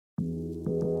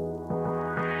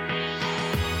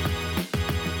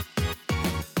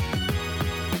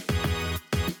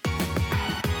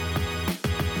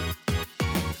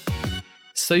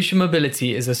Social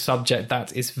mobility is a subject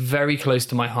that is very close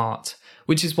to my heart,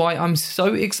 which is why I'm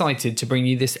so excited to bring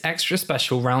you this extra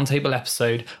special roundtable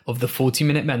episode of the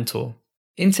 40-Minute Mentor.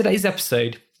 In today's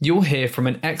episode, you'll hear from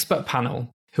an expert panel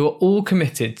who are all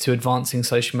committed to advancing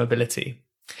social mobility.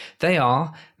 They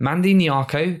are Mandy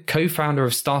Nyarko, co-founder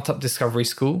of Startup Discovery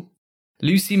School,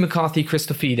 Lucy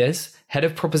McCarthy-Christofides, head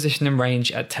of proposition and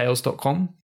range at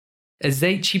Tails.com,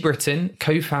 Ezechi Britton,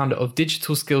 co-founder of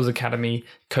Digital Skills Academy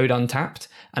Code Untapped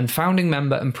and founding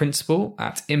member and principal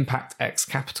at Impact X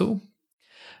Capital,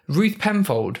 Ruth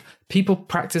Penfold, people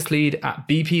practice lead at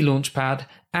BP Launchpad,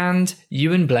 and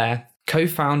Ewan Blair,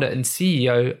 co-founder and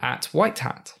CEO at White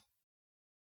Hat.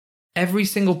 Every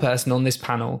single person on this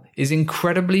panel is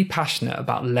incredibly passionate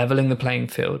about levelling the playing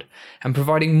field and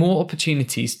providing more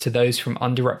opportunities to those from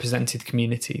underrepresented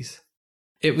communities.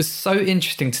 It was so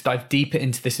interesting to dive deeper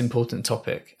into this important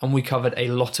topic, and we covered a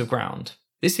lot of ground.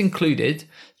 This included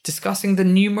discussing the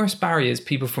numerous barriers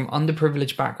people from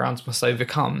underprivileged backgrounds must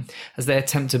overcome as they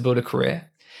attempt to build a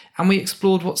career, and we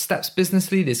explored what steps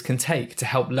business leaders can take to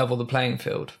help level the playing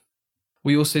field.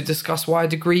 We also discussed why a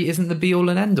degree isn't the be-all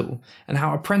and end-all, and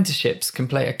how apprenticeships can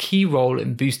play a key role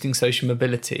in boosting social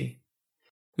mobility.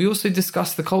 We also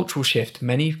discussed the cultural shift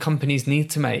many companies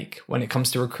need to make when it comes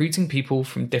to recruiting people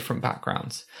from different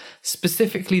backgrounds,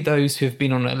 specifically those who have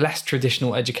been on a less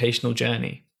traditional educational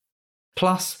journey.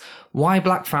 Plus, why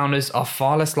Black founders are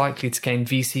far less likely to gain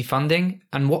VC funding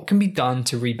and what can be done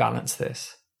to rebalance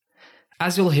this.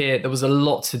 As you'll hear, there was a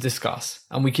lot to discuss,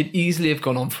 and we could easily have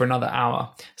gone on for another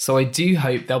hour, so I do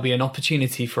hope there'll be an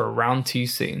opportunity for a round two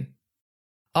soon.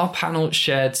 Our panel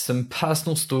shared some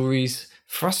personal stories,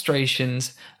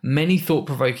 frustrations, many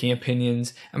thought-provoking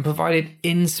opinions, and provided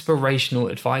inspirational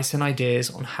advice and ideas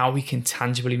on how we can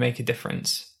tangibly make a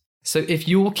difference. So if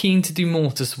you're keen to do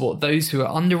more to support those who are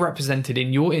underrepresented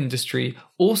in your industry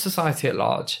or society at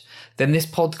large, then this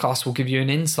podcast will give you an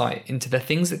insight into the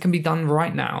things that can be done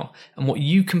right now and what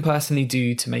you can personally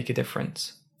do to make a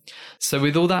difference. So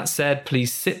with all that said,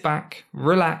 please sit back,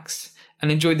 relax, and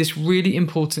enjoy this really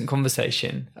important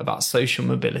conversation about social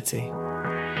mobility.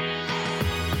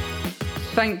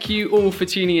 Thank you all for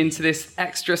tuning into this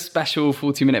extra special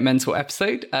 40-Minute Mentor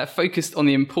episode focused on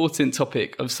the important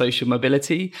topic of social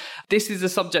mobility. This is a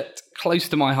subject close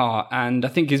to my heart and I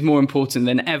think is more important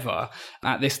than ever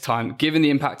at this time, given the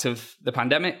impact of the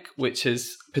pandemic, which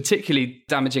has particularly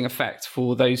damaging effect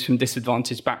for those from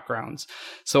disadvantaged backgrounds.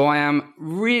 So I am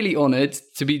really honoured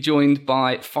to be joined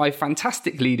by 5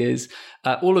 fantastic leaders,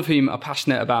 all of whom are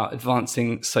passionate about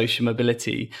advancing social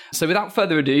mobility. So without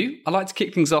further ado, I'd like to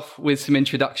kick things off with some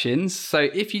introductions. So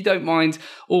if you don't mind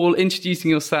all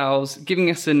introducing yourselves, giving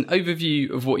us an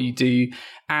overview of what you do,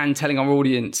 and telling our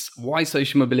audience why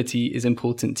social mobility is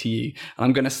important to you. And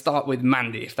I'm going to start with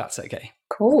Mandy, if that's okay.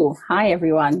 Cool. Hi,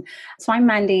 everyone. So I'm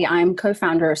Mandy. I'm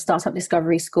co-founder of Startup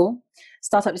Discovery School.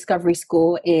 Startup Discovery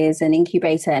School is an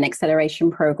incubator and acceleration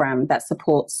program that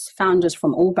supports founders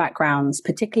from all backgrounds,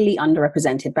 particularly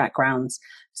underrepresented backgrounds,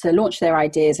 to launch their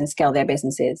ideas and scale their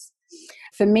businesses.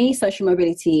 For me, social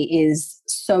mobility is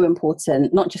so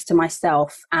important, not just to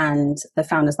myself and the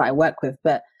founders that I work with,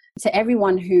 but to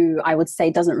everyone who I would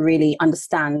say doesn't really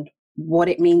understand what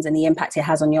it means and the impact it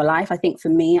has on your life. I think for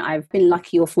me, I've been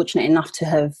lucky or fortunate enough to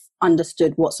have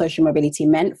understood what social mobility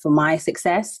meant for my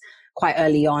success quite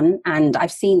early on. And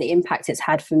I've seen the impact it's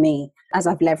had for me as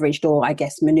I've leveraged or I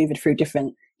guess maneuvered through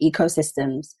different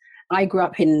ecosystems. I grew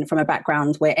up from a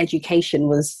background where education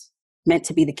was meant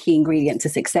to be the key ingredient to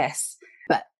success.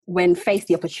 But when faced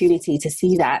the opportunity to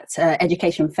see that,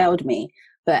 education failed me.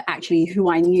 But actually who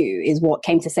I knew is what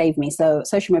came to save me. So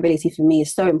social mobility for me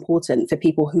is so important for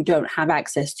people who don't have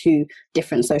access to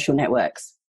different social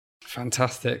networks.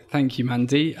 Fantastic. Thank you,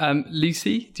 Mandy.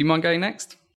 Lucy, do you mind going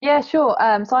next? Yeah, sure.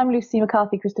 So I'm Lucy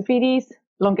McCarthy-Christofides,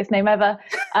 longest name ever,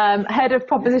 head of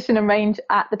proposition and range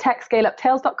at the tech scale-up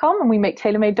Tails.com, and we make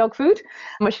tailor-made dog food,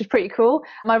 which is pretty cool.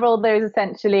 My role there is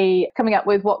essentially coming up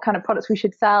with what kind of products we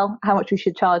should sell, how much we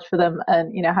should charge for them,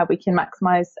 and how we can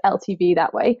maximize LTV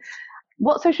that way.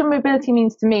 What social mobility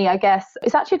means to me, I guess,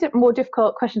 it's actually a more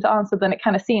difficult question to answer than it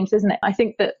kind of seems, isn't it? I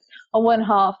think that on one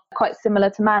half, quite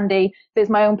similar to Mandy, there's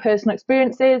my own personal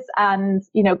experiences and,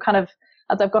 kind of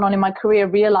as I've gone on in my career,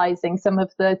 realizing some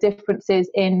of the differences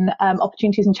in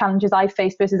opportunities and challenges I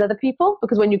face versus other people.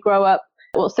 Because when you grow up,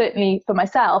 well, certainly for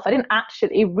myself, I didn't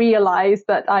actually realize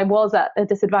that I was at a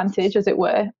disadvantage, as it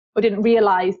were, or didn't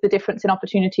realize the difference in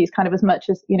opportunities kind of as much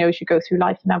as, as you go through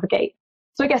life and navigate.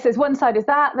 So I guess there's one side is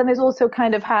that, then there's also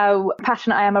kind of how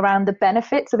passionate I am around the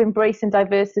benefits of embracing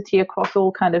diversity across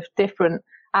all kind of different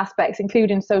aspects,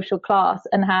 including social class,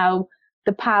 and how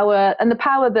the power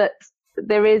that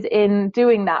there is in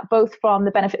doing that, both from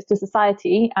the benefits to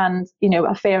society and,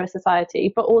 a fairer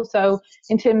society, but also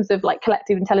in terms of like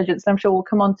collective intelligence. And I'm sure we'll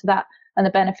come on to that and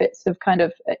the benefits of kind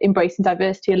of embracing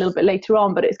diversity a little bit later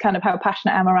on, but it's kind of how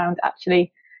passionate I am around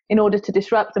actually, in order to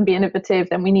disrupt and be innovative,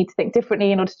 then we need to think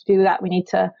differently. In order to do that, we need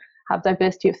to have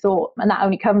diversity of thought. And that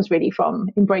only comes really from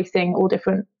embracing all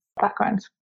different backgrounds.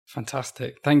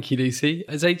 Fantastic. Thank you, Lucy.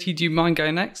 Ezechi, do you mind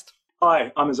going next?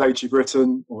 Hi, I'm Ezechi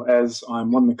Britton, or Ez.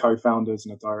 I'm one of the co-founders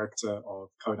and a director of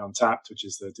Code Untapped, which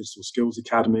is the Digital Skills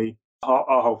Academy.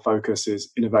 Our whole focus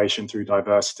is innovation through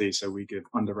diversity, so we give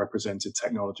underrepresented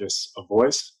technologists a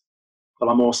voice. But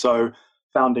I'm also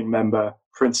founding member,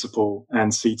 principal,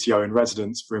 and CTO in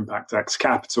residence for ImpactX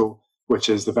Capital, which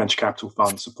is the venture capital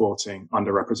fund supporting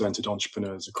underrepresented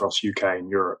entrepreneurs across UK and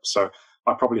Europe. So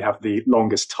I probably have the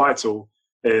longest title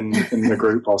in the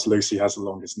group, whilst Lucy has the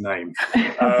longest name.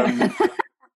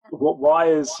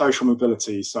 Why is social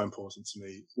mobility so important to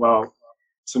me? Well,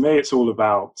 to me, it's all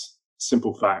about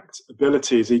simple fact.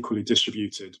 Ability is equally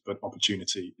distributed, but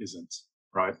opportunity isn't,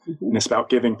 right? Mm-hmm. And it's about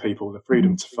giving people the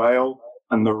freedom to fail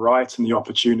and the right and the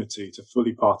opportunity to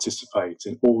fully participate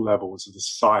in all levels of the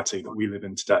society that we live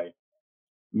in today.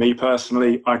 Me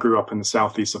personally, I grew up in the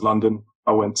southeast of London.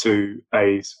 I went to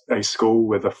a school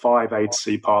with a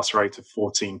 5/8C pass rate of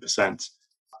 14%.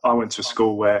 I went to a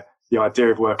school where the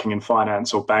idea of working in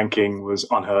finance or banking was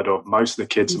unheard of. Most of the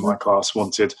kids in my class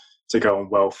wanted to go on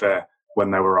welfare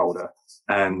when they were older.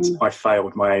 And I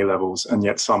failed my A-levels, and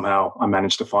yet somehow I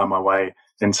managed to find my way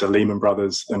into Lehman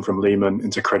Brothers, then from Lehman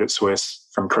into Credit Suisse.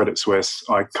 From Credit Suisse,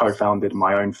 I co-founded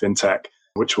my own fintech,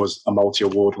 which was a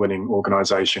multi-award winning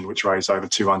organization which raised over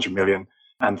 200 million.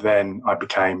 And then I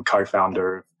became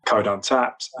co-founder of Code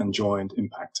Untapped and joined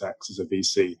ImpactX as a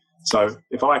VC. So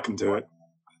if I can do it,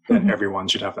 then everyone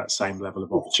should have that same level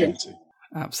of opportunity.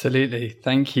 Absolutely.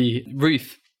 Thank you.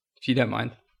 Ruth, if you don't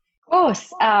mind. Of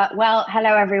course. Well,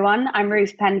 hello, everyone. I'm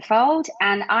Ruth Penfold,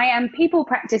 and I am People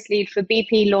Practice Lead for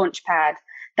BP Launchpad.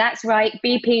 That's right,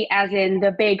 BP as in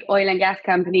the big oil and gas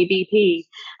company BP.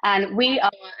 And we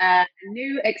are a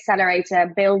new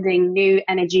accelerator building new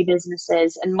energy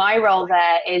businesses. And my role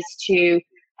there is to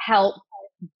help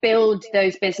build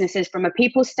those businesses from a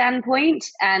people standpoint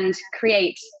and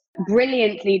create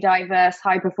brilliantly diverse,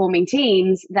 high-performing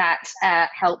teams that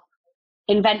help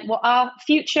invent what our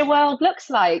future world looks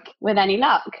like with any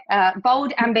luck.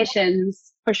 Bold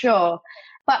ambitions, for sure.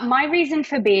 But my reason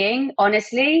for being,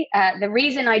 honestly, the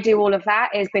reason I do all of that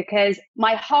is because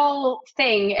my whole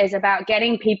thing is about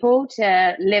getting people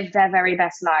to live their very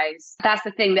best lives. That's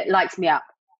the thing that lights me up.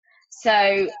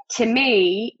 So to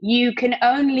me, you can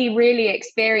only really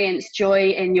experience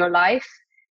joy in your life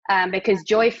because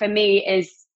joy for me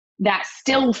is that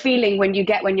still feeling when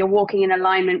you're walking in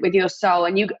alignment with your soul.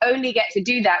 And you only get to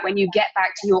do that when you get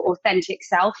back to your authentic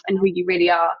self and who you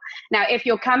really are. Now, if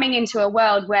you're coming into a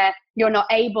world where you're not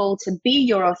able to be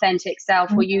your authentic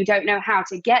self or you don't know how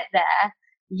to get there,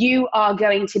 you are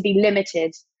going to be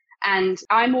limited. And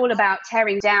I'm all about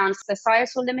tearing down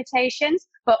societal limitations,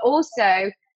 but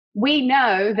also we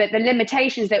know that the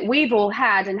limitations that we've all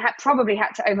had and probably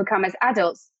had to overcome as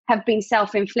adults have been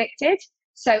self-inflicted.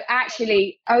 So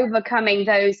actually overcoming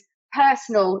those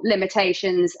personal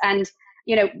limitations and,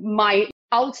 my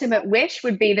ultimate wish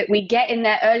would be that we get in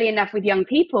there early enough with young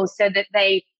people so that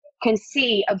they can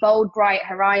see a bold, bright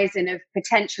horizon of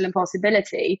potential and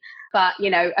possibility. But,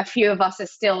 a few of us are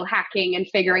still hacking and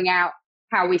figuring out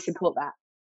how we support that.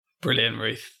 Brilliant,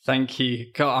 Ruth. Thank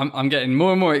you. God, I'm getting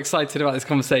more and more excited about this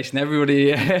conversation.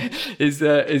 Everybody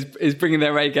is bringing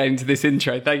their A game to this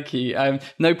intro. Thank you.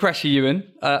 No pressure, Ewan.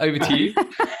 Over to you.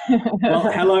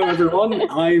 Well, hello, everyone.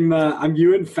 I'm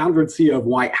Ewan, founder and CEO of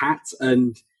White Hat,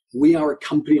 and we are a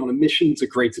company on a mission to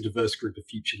create a diverse group of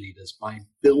future leaders by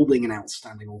building an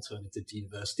outstanding alternative to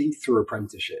university through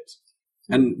apprenticeships.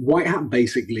 And White Hat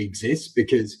basically exists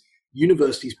because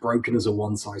university's broken as a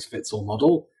one-size-fits-all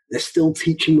model. They're still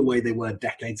teaching the way they were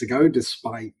decades ago,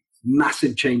 despite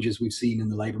massive changes we've seen in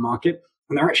the labor market.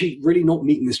 And they're actually really not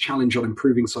meeting this challenge on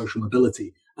improving social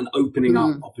mobility and opening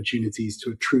up opportunities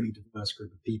to a truly diverse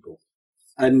group of people.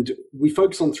 And we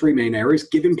focus on three main areas: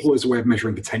 give employers a way of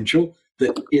measuring potential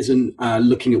that isn't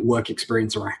looking at work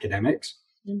experience or academics,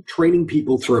 training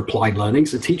people through applied learning,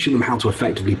 so teaching them how to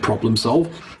effectively problem solve,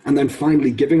 and then finally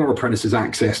giving our apprentices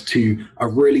access to a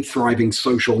really thriving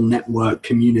social network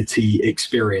community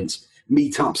experience,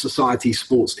 meetup, society,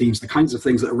 sports teams, the kinds of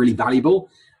things that are really valuable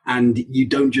and you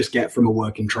don't just get from a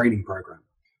work and training program.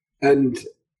 And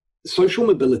social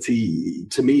mobility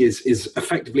to me is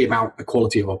effectively about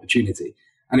equality of opportunity.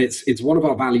 And it's one of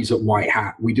our values at White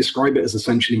Hat. We describe it as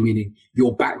essentially meaning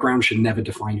your background should never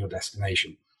define your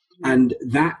destination. And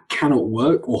that cannot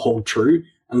work or hold true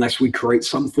unless we create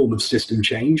some form of system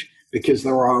change, because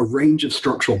there are a range of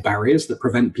structural barriers that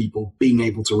prevent people being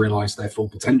able to realize their full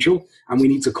potential, and we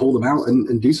need to call them out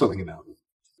and do something about them.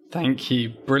 Thank you.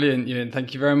 Brilliant, Ewan.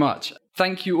 Thank you very much.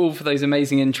 Thank you all for those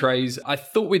amazing intros. I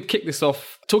thought we'd kick this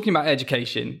off talking about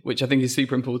education, which I think is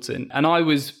super important. And I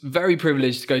was very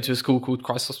privileged to go to a school called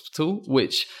Christ Hospital,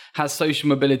 which has social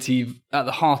mobility at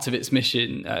the heart of its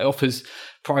mission. It offers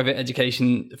private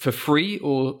education for free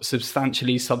or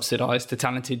substantially subsidized to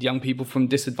talented young people from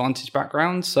disadvantaged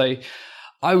backgrounds. So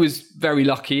I was very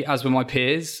lucky, as were my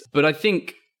peers. But I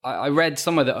think I read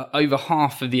somewhere that over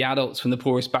half of the adults from the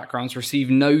poorest backgrounds receive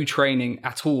no training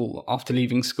at all after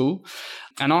leaving school.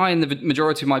 And I and the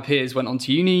majority of my peers went on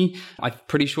to uni. I'm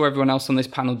pretty sure everyone else on this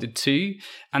panel did too.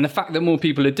 And the fact that more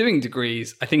people are doing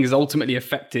degrees, I think, has ultimately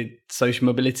affected social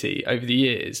mobility over the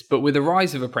years. But with the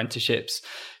rise of apprenticeships,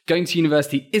 going to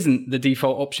university isn't the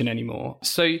default option anymore.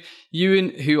 So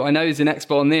Ewan, who I know is an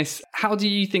expert on this, how do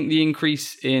you think the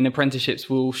increase in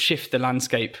apprenticeships will shift the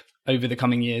landscape over the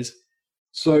coming years?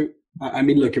 So, I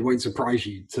mean, look, it won't surprise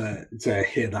you to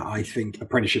hear that I think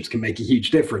apprenticeships can make a huge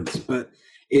difference, but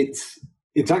it's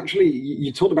actually,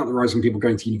 you talked about the rise in people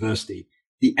going to university.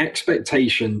 The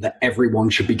expectation that everyone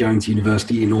should be going to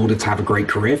university in order to have a great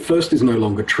career, first, is no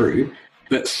longer true.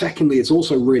 But secondly, it's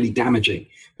also really damaging,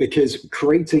 because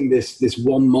creating this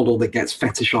one model that gets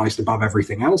fetishized above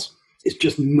everything else is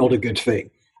just not a good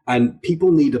thing. And people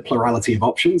need a plurality of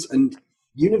options, and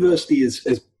university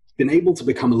has been able to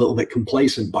become a little bit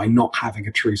complacent by not having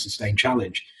a true sustained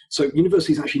challenge. So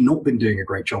university's actually not been doing a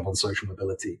great job on social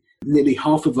mobility. Nearly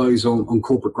half of those on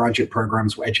corporate graduate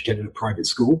programs were educated at private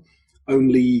school.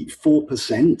 Only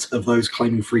 4% of those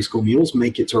claiming free school meals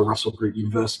make it to a Russell Group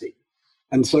university.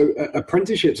 And so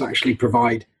apprenticeships actually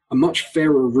provide a much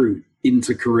fairer route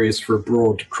into careers for a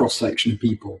broad cross-section of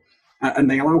people.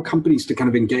 And they allow companies to kind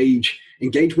of engage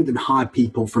with and hire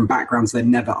people from backgrounds they'd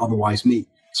never otherwise meet.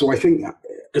 So I think that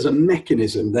as a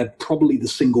mechanism, they're probably the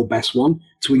single best one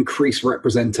to increase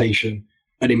representation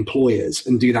at employers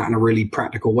and do that in a really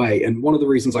practical way. And one of the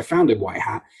reasons I founded White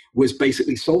Hat was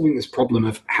basically solving this problem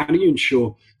of how do you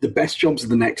ensure the best jobs of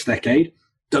the next decade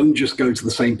don't just go to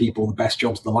the same people the best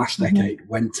jobs of the last decade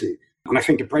went to. And I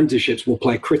think apprenticeships will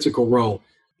play a critical role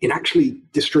in actually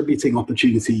distributing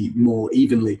opportunity more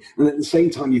evenly. And at the same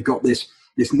time, you've got this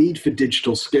need for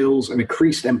digital skills and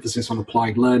increased emphasis on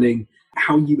applied learning,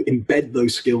 how you embed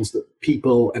those skills that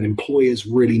people and employers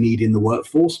really need in the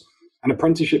workforce. And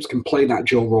apprenticeships can play that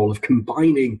dual role of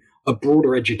combining a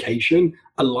broader education,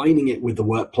 aligning it with the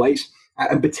workplace,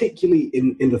 and particularly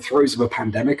in the throes of a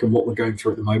pandemic and what we're going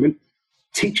through at the moment,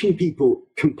 teaching people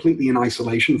completely in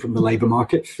isolation from the labor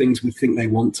market things we think they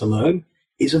want to learn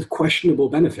is of questionable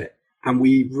benefit. And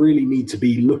we really need to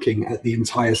be looking at the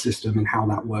entire system and how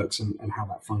that works and how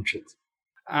that functions.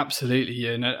 Absolutely,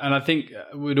 yeah. And I think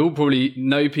we'd all probably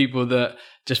know people that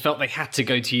just felt they had to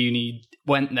go to uni,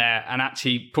 went there, and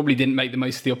actually probably didn't make the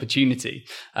most of the opportunity.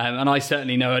 And I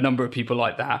certainly know a number of people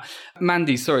like that.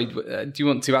 Mandy, sorry, do you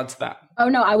want to add to that? Oh,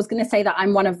 no, I was going to say that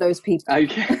I'm one of those people.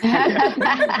 Okay.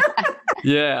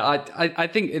 Yeah, I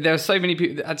think there are so many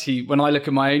people. Actually, when I look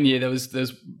at my own year,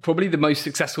 there's probably the most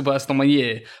successful person on my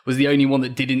year was the only one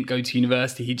that didn't go to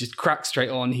university. He just cracked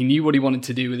straight on. He knew what he wanted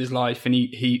to do with his life, and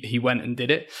he went and did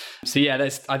it. So yeah,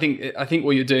 I think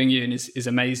what you're doing, Ewan, is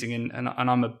amazing, and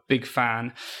I'm a big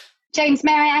fan. James,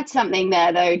 may I add something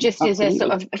there, though, just as a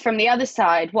sort of from the other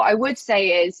side? What I would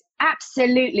say is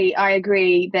absolutely, I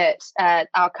agree that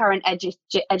our current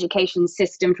education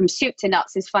system from soup to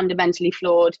nuts is fundamentally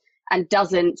flawed and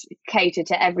doesn't cater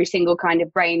to every single kind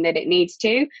of brain that it needs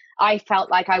to. I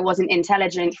felt like I wasn't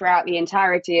intelligent throughout the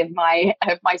entirety of my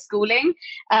schooling,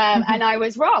 and I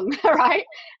was wrong, right?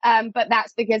 But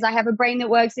that's because I have a brain that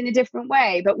works in a different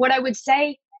way. But what I would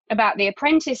say about the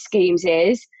apprentice schemes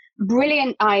is,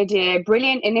 brilliant idea,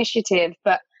 brilliant initiative,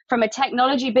 but from a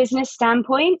technology business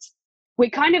standpoint, we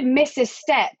kind of miss a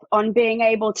step on being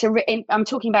able to, I'm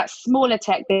talking about smaller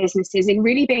tech businesses, in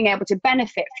really being able to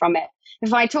benefit from it.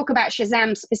 If I talk about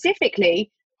Shazam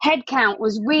specifically, headcount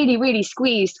was really, really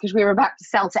squeezed because we were about to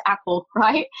sell to Apple,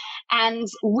 right? And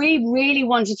we really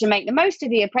wanted to make the most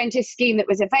of the apprentice scheme that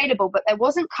was available, but there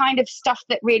wasn't kind of stuff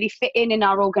that really fit in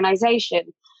our organization.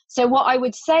 So what I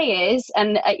would say is,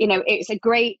 and it's a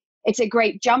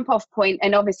great jump off point,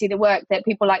 and obviously the work that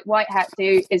people like White Hat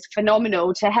do is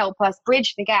phenomenal to help us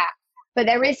bridge the gap. But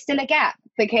there is still a gap,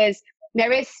 because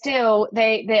there is still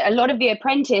a lot of the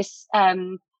apprentice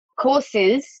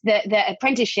courses, the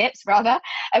apprenticeships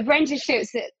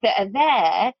that are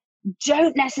there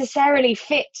don't necessarily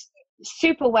fit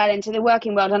super well into the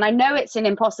working world. And I know it's an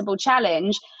impossible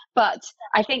challenge, But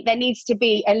I think there needs to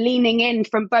be a leaning in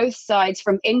from both sides,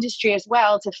 from industry as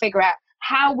well, to figure out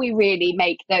how we really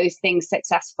make those things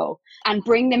successful and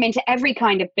bring them into every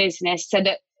kind of business so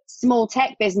that small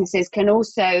tech businesses can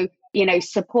also,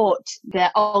 support the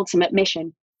ultimate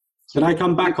mission. Can I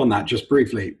come back on that just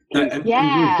briefly?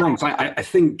 Yeah. Thanks. I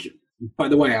think, by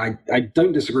the way, I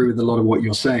don't disagree with a lot of what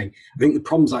you're saying. I think the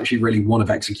problem's actually really one of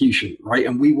execution, right?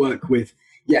 And we work with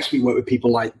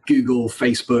people like Google,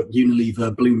 Facebook,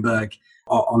 Unilever, Bloomberg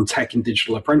on tech and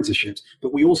digital apprenticeships,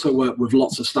 but we also work with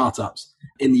lots of startups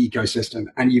in the ecosystem.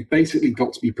 And you've basically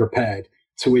got to be prepared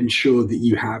to ensure that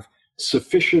you have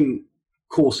sufficient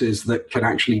courses that can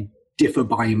actually differ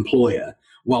by employer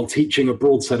while teaching a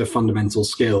broad set of fundamental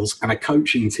skills and a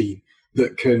coaching team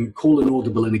that can call an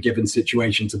audible in a given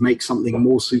situation to make something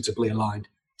more suitably aligned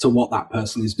to what that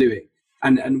person is doing.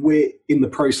 And we're in the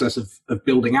process of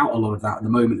building out a lot of that at the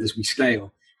moment as we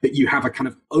scale. But you have a kind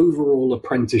of overall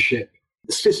apprenticeship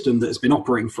system that has been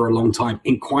operating for a long time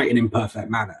in quite an imperfect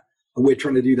manner. And we're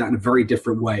trying to do that in a very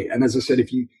different way. And as I said,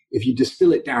 if you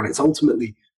distill it down, it's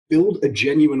ultimately build a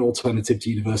genuine alternative to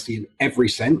university in every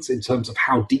sense in terms of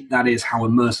how deep that is, how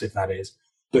immersive that is,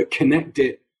 but connect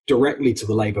it directly to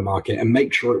the labor market and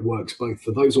make sure it works both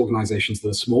for those organizations that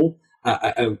are small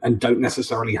and don't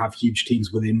necessarily have huge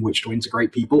teams within which to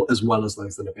integrate people, as well as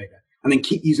those that are bigger. And then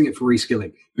keep using it for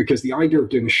reskilling, because the idea of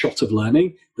doing a shot of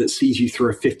learning that sees you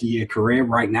through a 50-year career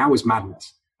right now is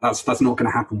madness. That's not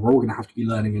going to happen. We're all going to have to be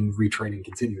learning and retraining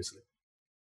continuously.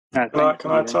 Can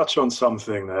I touch on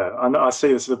something there? I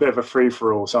see this as a bit of a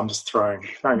free-for-all, so I'm just throwing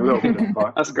a little bit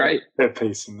of That's great. Bit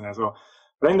piece in there as well.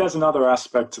 I think there's another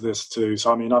aspect to this too.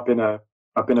 So I mean, I've been a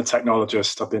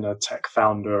technologist, I've been a tech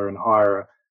founder and hirer.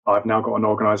 I've now got an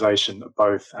organization that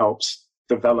both helps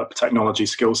develop technology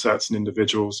skill sets in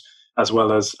individuals, as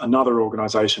well as another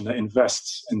organization that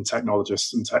invests in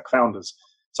technologists and tech founders.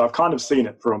 So I've kind of seen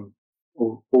it from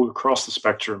all across the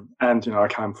spectrum. And, I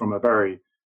came from a very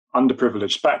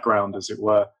underprivileged background, as it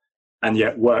were, and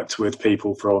yet worked with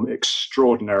people from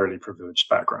extraordinarily privileged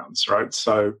backgrounds, right?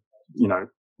 So,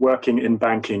 working in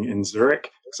banking in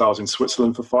Zurich, because I was in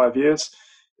Switzerland for 5 years,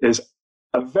 is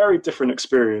a very different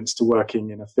experience to working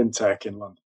in a fintech in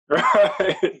London,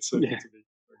 right?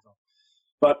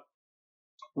 But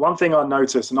one thing I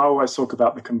noticed, and I always talk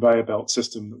about the conveyor belt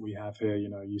system that we have here,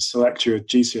 you select your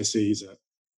GCSEs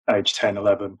at age 10,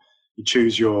 11, you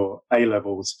choose your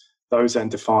A-levels, those then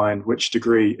define which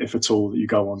degree, if at all, that you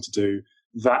go on to do.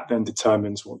 That then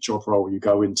determines what job role you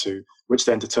go into, which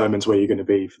then determines where you're going to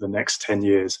be for the next 10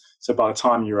 years. So by the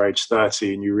time you're age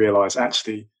 30 and you realize,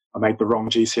 actually, I made the wrong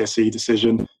GCSE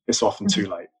decision, it's often too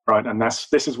late, right? And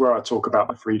this is where I talk about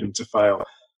the freedom to fail.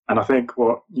 And I think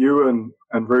what you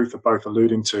and Ruth are both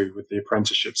alluding to with the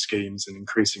apprenticeship schemes and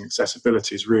increasing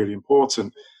accessibility is really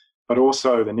important. But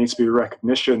also there needs to be a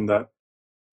recognition that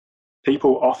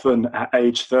people often at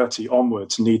age 30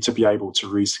 onwards need to be able to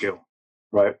reskill,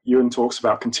 right? Ewan talks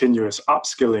about continuous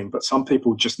upskilling, but some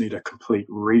people just need a complete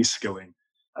reskilling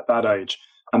at that age.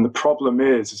 And the problem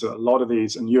is that a lot of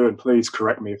these, and Ewan, please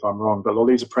correct me if I'm wrong, but a lot of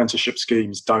these apprenticeship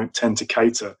schemes don't tend to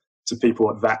cater to people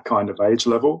at that kind of age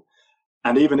level.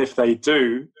 And even if they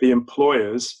do, the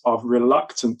employers are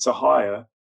reluctant to hire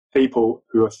people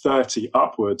who are 30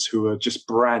 upwards, who are just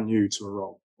brand new to a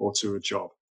role or to a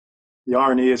job. The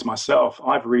irony is myself,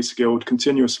 I've reskilled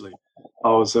continuously. I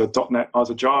was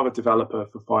a Java developer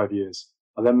for 5 years.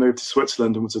 I then moved to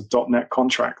Switzerland and was a .NET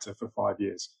contractor for 5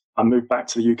 years. I moved back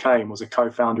to the UK and was a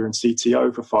co-founder and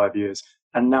CTO for 5 years.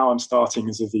 And now I'm starting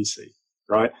as a VC,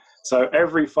 right? So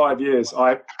every 5 years,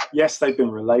 yes, they've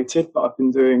been related, but I've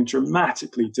been doing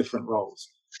dramatically different roles.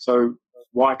 So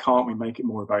why can't we make it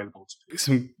more available to people?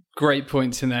 Some great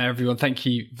points in there, everyone. Thank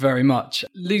you very much.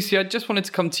 Lucy, I just wanted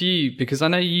to come to you because I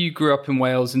know you grew up in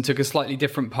Wales and took a slightly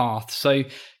different path. So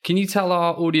can you tell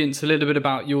our audience a little bit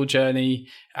about your journey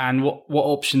and what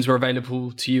options were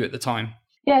available to you at the time?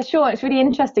 Yeah, sure. It's really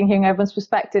interesting hearing everyone's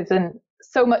perspectives, and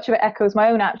so much of it echoes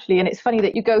my own, actually. And it's funny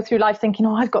that you go through life thinking,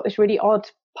 I've got this really odd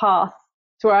path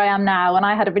to where I am now, and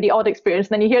I had a really odd experience.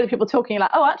 And then you hear the people talking, you're like,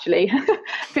 oh, actually, I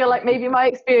feel like maybe my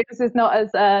experience is not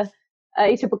as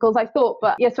atypical as I thought.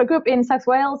 But yeah, so I grew up in South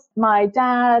Wales. My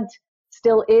dad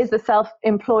still is a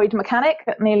self-employed mechanic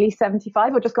at nearly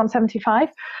 75, or just gone 75.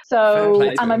 So,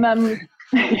 and my mum...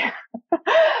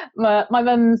 my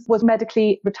mum was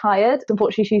medically retired.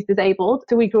 Unfortunately, she's disabled.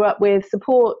 So we grew up with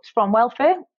support from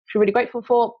welfare, which we're really grateful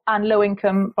for, and low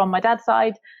income from my dad's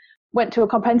side. Went to a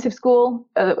comprehensive school.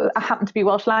 I happened to be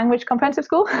Welsh language comprehensive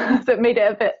school, so it made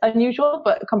it a bit unusual,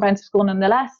 but a comprehensive school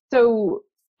nonetheless. So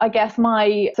I guess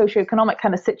my socioeconomic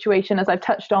kind of situation, as I've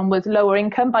touched on, was lower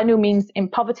income, by no means in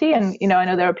poverty. And, I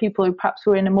know there are people who perhaps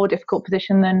were in a more difficult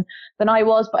position than I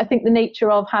was. But I think the nature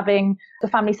of having the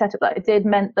family setup that I did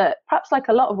meant that perhaps like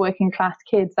a lot of working class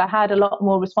kids, I had a lot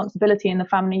more responsibility in the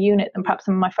family unit than perhaps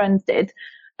some of my friends did.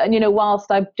 And,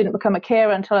 whilst I didn't become a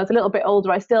carer until I was a little bit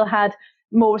older, I still had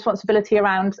more responsibility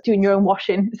around doing your own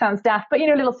washing. It sounds daft, but,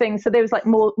 little things. So there was like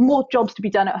more jobs to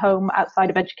be done at home outside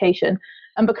of education.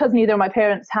 And because neither of my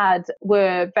parents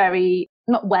were very,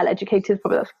 not well educated,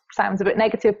 probably sounds a bit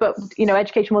negative, but,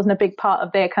 education wasn't a big part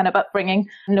of their kind of upbringing.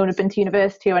 No one had been to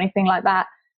university or anything like that.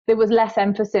 There was less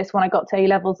emphasis when I got to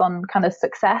A-levels on kind of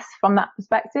success from that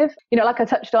perspective. Like I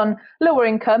touched on, lower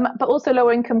income, but also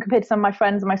lower income compared to some of my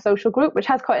friends in my social group, which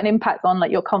has quite an impact on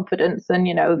like your confidence and,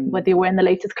 whether you're wearing the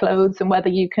latest clothes and whether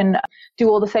you can do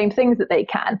all the same things that they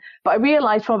can. But I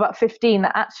realized from about 15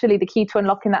 that actually the key to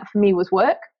unlocking that for me was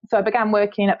work. So I began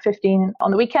working at 15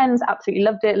 on the weekends, absolutely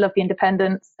loved it, loved the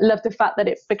independence, loved the fact that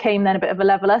it became then a bit of a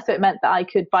leveler. So it meant that I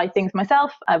could buy things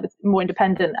myself. I was more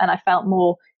independent and I felt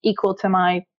more equal to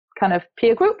my kind of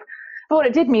peer group. But what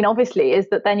it did mean, obviously, is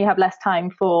that then you have less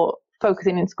time for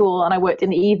focusing in school. And I worked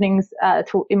in the evenings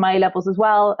in my A-levels as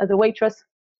well as a waitress.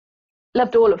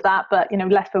 Loved all of that, but,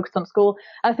 less focused on school.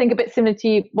 And I think a bit similar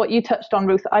to what you touched on,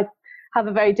 Ruth, I have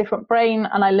a very different brain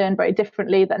and I learn very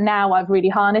differently that now I've really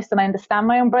harnessed and I understand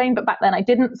my own brain, but back then I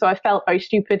didn't. So I felt very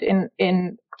stupid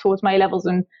in towards my A-levels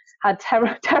and had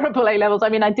terrible A-levels. I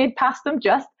mean, I did pass them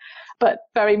but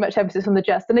very much emphasis on the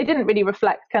just. And they didn't really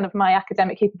reflect kind of my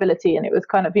academic capability. And it was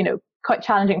kind of, quite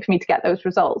challenging for me to get those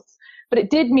results. But it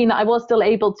did mean that I was still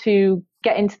able to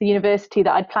get into the university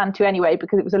that I'd planned to anyway,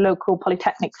 because it was a local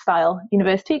polytechnic style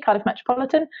university, Cardiff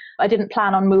Metropolitan. I didn't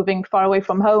plan on moving far away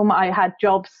from home. I had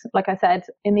jobs, like I said,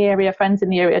 in the area, friends in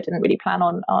the area. I didn't really plan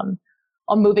on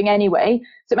moving anyway.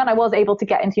 So it meant I was able to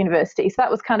get into university. So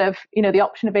that was kind of, the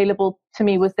option available to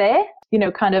me was there,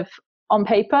 kind of on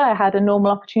paper. I had a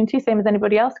normal opportunity, same as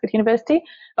anybody else, to go to university.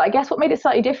 But I guess what made it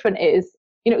slightly different is,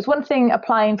 it's one thing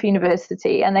applying for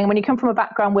university. And then when you come from a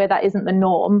background where that isn't the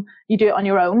norm, you do it on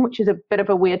your own, which is a bit of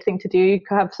a weird thing to do. You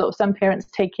could have sort of some parents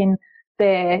taking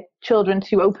their children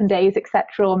to open days,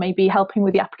 etc., or maybe helping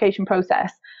with the application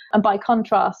process. And by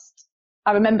contrast,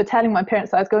 I remember telling my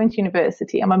parents that I was going to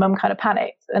university, and my mum kind of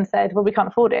panicked and said, well, we can't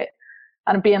afford it.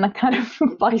 And being a kind of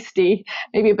feisty,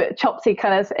 maybe a bit chopsy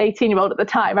kind of 18-year-old at the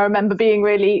time, I remember being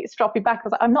really stroppy back. I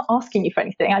was like, I'm not asking you for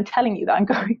anything. I'm telling you that I'm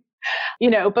going.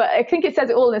 But I think it says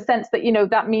it all in a sense that,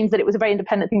 that means that it was a very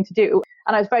independent thing to do.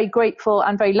 And I was very grateful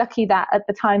and very lucky that at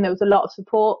the time there was a lot of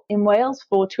support in Wales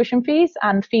for tuition fees,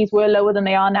 and fees were lower than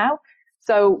they are now.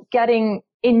 So getting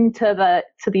into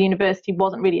the university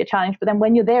wasn't really a challenge. But then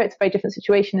when you're there, it's a very different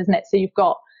situation, isn't it? So you've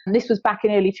got, and this was back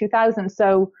in early 2000s,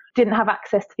 so didn't have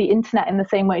access to the internet in the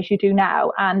same way as you do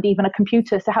now, and even a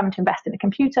computer. So having to invest in a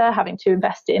computer, having to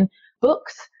invest in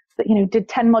books that, did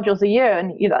 10 modules a year,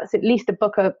 and that's at least a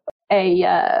book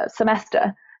a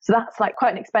semester. So that's like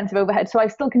quite an expensive overhead. So I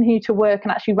still continued to work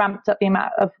and actually ramped up the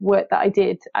amount of work that I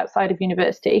did outside of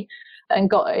university, and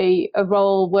got a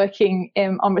role working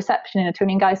on reception in a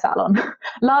Toni and Guy salon,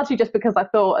 largely just because I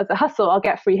thought as a hustle, I'll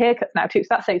get free haircuts now too. So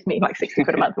that saves me like 60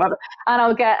 quid a month, and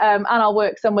I'll get, and I'll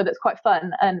work somewhere that's quite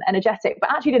fun and energetic, but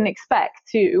actually didn't expect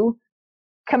to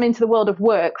come into the world of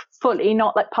work fully,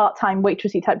 not like part-time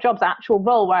waitressy type jobs, actual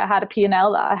role where I had a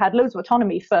P&L, that I had loads of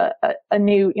autonomy for a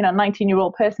new,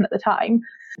 19-year-old person at the time.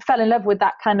 Fell in love with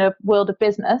that kind of world of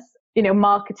business.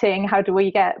 Marketing, how do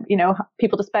we get,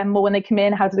 people to spend more when they come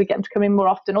in? How do we get them to come in more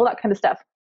often? All that kind of stuff.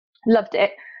 Loved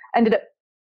it. Ended up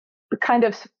kind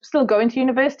of still going to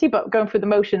university, but going through the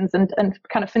motions, and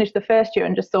kind of finished the first year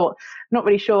and just thought, not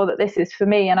really sure that this is for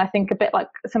me. And I think a bit like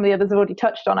some of the others have already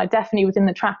touched on, I definitely was in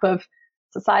the trap of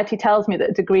society tells me that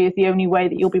a degree is the only way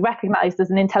that you'll be recognized as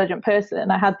an intelligent person.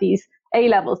 And I had these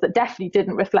A-levels that definitely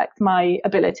didn't reflect my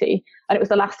ability. And it was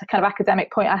the last kind of academic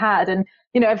point I had. And,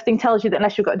 everything tells you that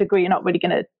unless you've got a degree, you're not really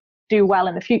going to do well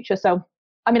in the future. So,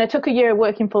 I took a year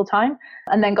working full time,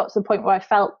 and then got to the point where I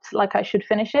felt like I should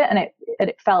finish it. And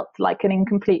it felt like an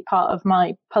incomplete part of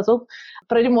my puzzle.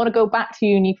 But I didn't want to go back to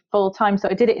uni full time. So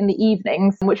I did it in the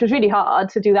evenings, which was really hard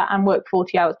to do that and work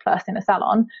 40 hours plus in a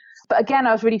salon. But again,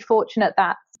 I was really fortunate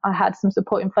that I had some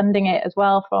support in funding it as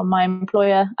well from my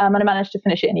employer, and I managed to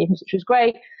finish it in the evenings, which was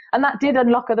great. And that did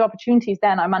unlock other opportunities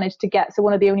then. I managed to get, so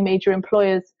one of the only major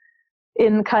employers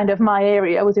in kind of my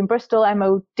area was in Bristol,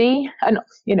 MOD, and,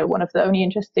 one of the only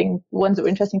interesting ones that were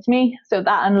interesting to me. So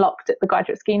that unlocked the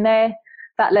graduate scheme there.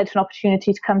 That led to an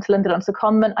opportunity to come to London on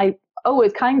secondment. I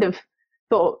always kind of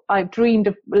thought I dreamed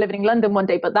of living in London one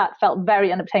day, but that felt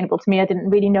very unobtainable to me. I didn't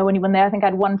really know anyone there. I think I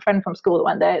had one friend from school that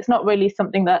went there. It's not really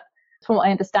something that From what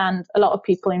I understand, a lot of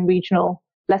people in regional,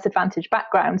 less advantaged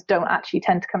backgrounds don't actually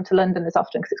tend to come to London as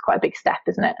often because it's quite a big step,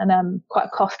 isn't it? And quite a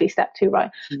costly step too, right?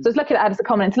 So I was looking at it as a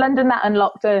common into London. That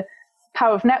unlocked a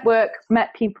power of network,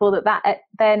 met people that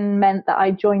then meant that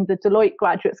I joined the Deloitte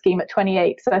graduate scheme at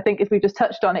 28. So I think, if we just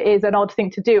touched on it, is an odd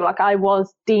thing to do. Like, I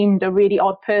was deemed a really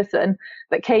odd person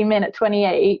that came in at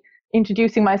 28,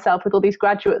 introducing myself with all these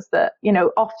graduates that, you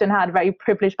know, often had very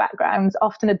privileged backgrounds,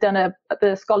 often had done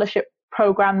the scholarship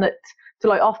program that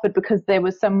Deloitte offered because there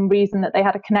was some reason that they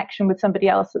had a connection with somebody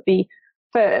else at the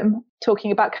firm,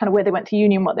 talking about kind of where they went to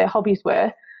uni and what their hobbies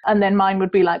were. And then mine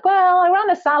would be like, well, I ran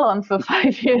a salon for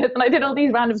 5 years and I did all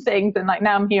these random things, and like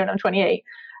now I'm here and I'm 28.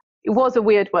 It was a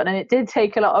weird one, and it did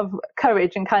take a lot of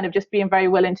courage and kind of just being very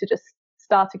willing to just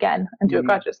start again and do a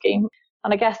graduate scheme.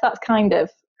 And I guess that's kind of,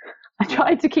 I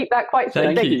tried to keep that quite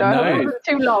succinct, so I wasn't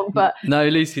too long. But no,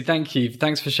 Lucy, thank you.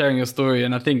 Thanks for sharing your story.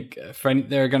 And I think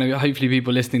there are going to hopefully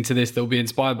people listening to this, they'll be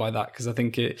inspired by that, because I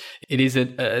think it is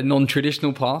a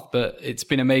non-traditional path, but it's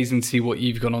been amazing to see what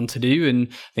you've gone on to do. And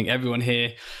I think everyone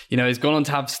here, you know, has gone on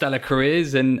to have stellar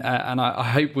careers, and I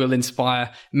hope we'll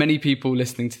inspire many people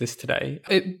listening to this today.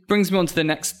 It brings me on to the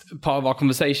next part of our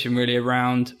conversation, really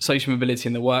around social mobility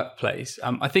in the workplace.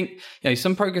 I think, you know,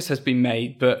 some progress has been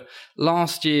made, but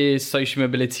last year's social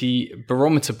mobility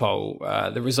barometer poll,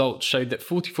 the results showed that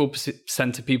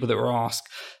 44% of people that were asked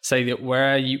say that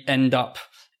where you end up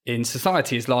in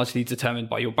society is largely determined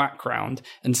by your background,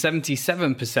 and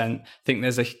 77% think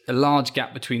there's a large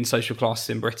gap between social classes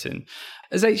in Britain.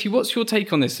 Azechi, what's your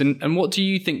take on this, and what do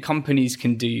you think companies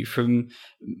can do from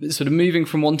sort of moving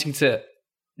from wanting to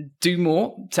do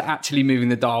more to actually moving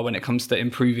the dial when it comes to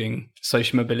improving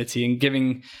social mobility and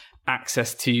giving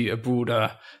access to a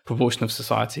broader proportion of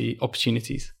society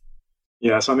opportunities?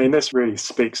 Yes, I mean, this really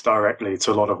speaks directly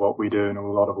to a lot of what we do and a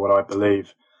lot of what I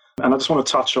believe. And I just want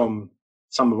to touch on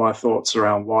some of my thoughts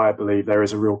around why I believe there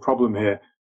is a real problem here,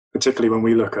 particularly when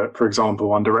we look at, for example,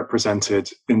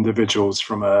 underrepresented individuals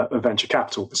from a venture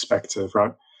capital perspective,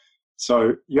 right?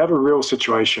 So you have a real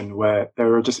situation where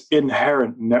there are just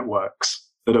inherent networks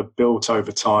that are built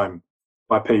over time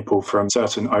by people from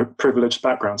certain privileged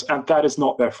backgrounds, and that is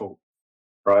not their fault,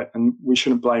 right? And we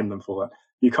shouldn't blame them for that.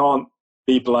 You can't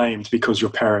be blamed because your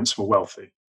parents were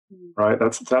wealthy, right?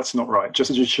 That's not right.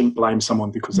 Just as you shouldn't blame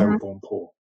someone because they were born poor,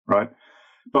 right?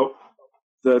 But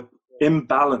the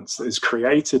imbalance that is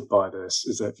created by this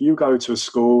is that if you go to a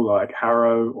school like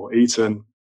Harrow or Eton,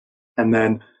 and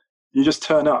then you just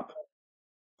turn up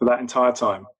for that entire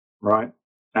time, right?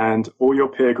 And all your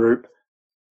peer group,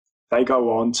 they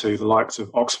go on to the likes of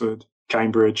Oxford,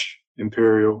 Cambridge,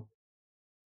 Imperial.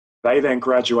 They then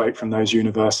graduate from those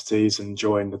universities and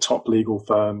join the top legal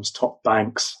firms, top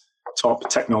banks, top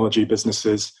technology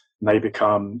businesses. And they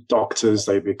become doctors,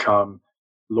 they become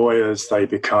lawyers, they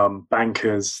become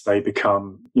bankers, they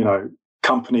become, you know,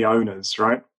 company owners,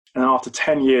 right? And after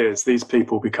 10 years, these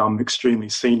people become extremely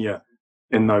senior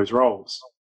in those roles.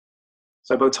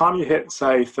 So by the time you hit,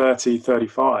 say, 30,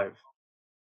 35,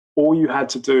 all you had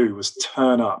to do was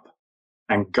turn up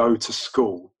and go to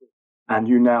school, and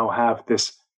you now have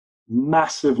this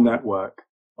massive network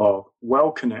of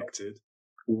well-connected,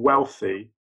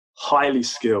 wealthy, highly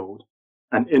skilled,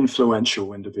 and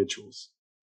influential individuals.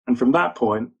 And from that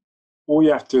point, all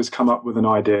you have to do is come up with an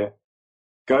idea,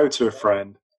 go to a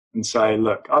friend and say,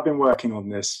 look, I've been working on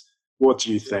this. What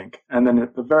do you think? And then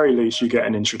at the very least, you get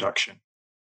an introduction.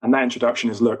 And that introduction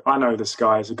is, look, I know this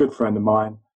guy is a good friend of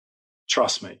mine.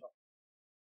 Trust me.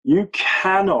 You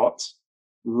cannot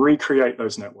recreate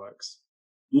those networks.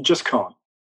 You just can't,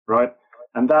 right?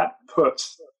 And that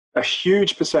puts a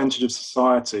huge percentage of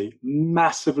society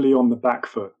massively on the back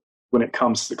foot when it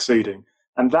comes to succeeding.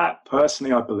 And that,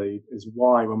 personally, I believe, is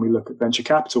why when we look at venture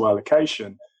capital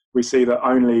allocation, we see that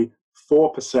only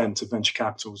 4% of venture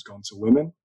capital has gone to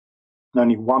women, and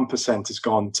only 1% has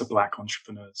gone to Black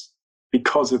entrepreneurs,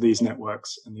 because of these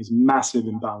networks and these massive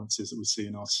imbalances that we see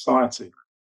in our society.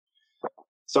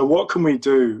 So what can we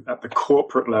do at the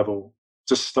corporate level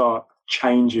to start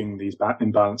changing these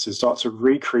imbalances, start to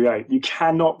recreate? You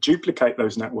cannot duplicate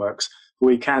those networks, but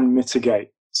we can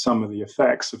mitigate some of the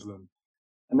effects of them.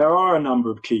 And there are a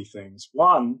number of key things.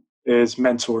 One is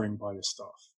mentoring by your staff.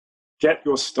 Get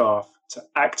your staff to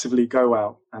actively go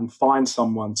out and find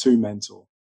someone to mentor,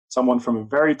 someone from a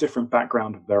very different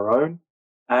background of their own.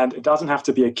 And it doesn't have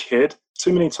to be a kid.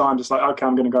 Too many times it's like, okay,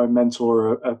 I'm going to go and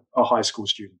mentor a high school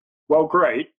student. Well,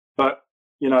 great, but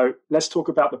you know, let's talk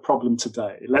about the problem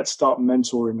today. Let's start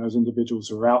mentoring those individuals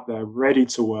who are out there ready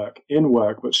to work, in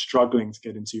work, but struggling to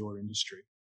get into your industry.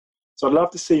 So I'd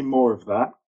love to see more of that.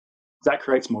 That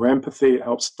creates more empathy. It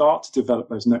helps start to develop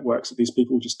those networks that these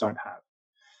people just don't have.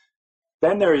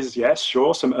 Then there is, yes,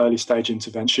 sure, some early stage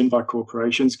intervention by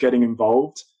corporations getting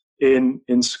involved in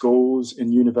schools,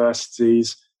 in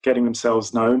universities, getting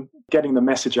themselves known, getting the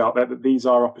message out there that these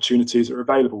are opportunities that are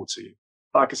available to you.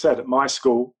 Like I said, at my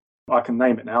school, I can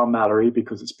name it now, Mallory,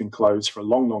 because it's been closed for a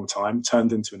long, long time,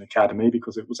 turned into an academy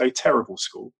because it was a terrible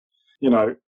school. You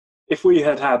know, if we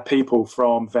had had people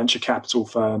from venture capital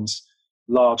firms,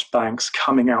 large banks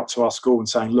coming out to our school and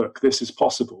saying, look, this is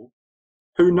possible,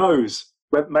 who knows?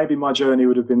 Maybe my journey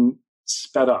would have been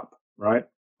sped up, right?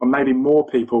 Or maybe more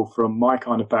people from my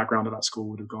kind of background at that school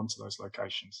would have gone to those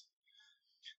locations.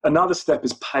 Another step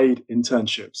is paid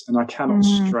internships, and I cannot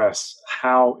stress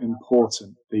how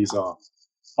important these are.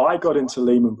 I got into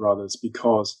Lehman Brothers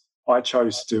because I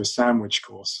chose to do a sandwich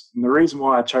course. And the reason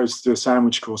why I chose to do a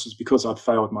sandwich course was because I'd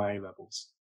failed my A-levels.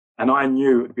 And I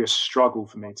knew it would be a struggle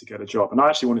for me to get a job. And I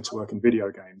actually wanted to work in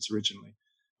video games originally.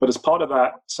 But as part of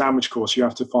that sandwich course, you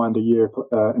have to find a year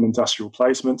in industrial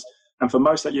placement. And for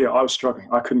most of that year, I was struggling.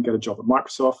 I couldn't get a job at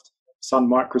Microsoft, Sun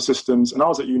Microsystems, and I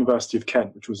was at University of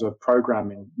Kent, which was a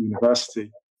programming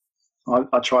university.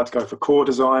 I tried to go for core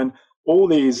design. All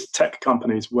these tech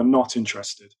companies were not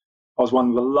interested. I was one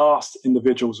of the last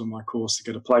individuals on my course to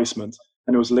get a placement,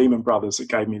 and it was Lehman Brothers that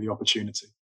gave me the opportunity,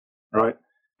 right?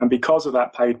 And because of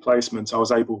that paid placement, I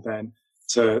was able then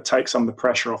to take some of the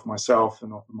pressure off myself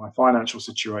and off my financial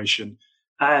situation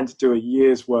and do a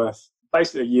year's worth,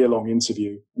 basically a year-long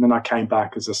interview. And then I came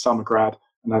back as a summer grad,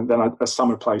 and then a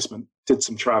summer placement, did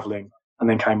some traveling, and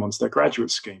then came onto their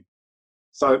graduate scheme.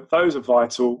 So those are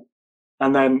vital.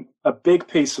 And then a big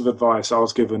piece of advice I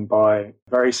was given by a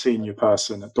very senior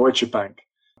person at Deutsche Bank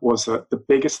was that the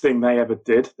biggest thing they ever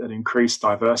did that increased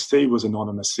diversity was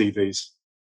anonymous CVs,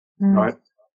 right?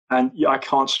 And I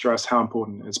can't stress how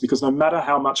important it is, because no matter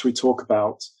how much we talk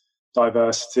about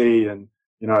diversity and,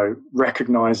 you know,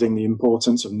 recognizing the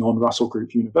importance of non-Russell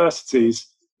Group universities,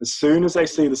 as soon as they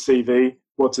see the CV,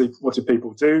 what do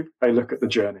people do? They look at the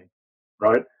journey,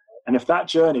 right? And if that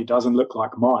journey doesn't look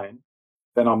like mine,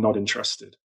 then I'm not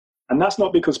interested. And that's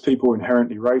not because people are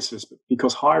inherently racist, but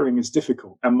because hiring is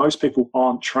difficult and most people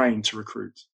aren't trained to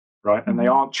recruit, right? And they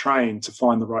aren't trained to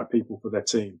find the right people for their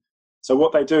team. So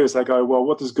what they do is they go, well,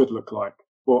 what does good look like?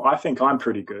 Well, I think I'm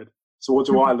pretty good. So what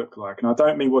do I look like? And I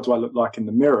don't mean what do I look like in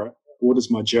the mirror, but what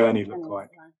does my journey look like?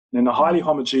 And in a highly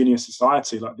homogeneous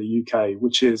society like the UK,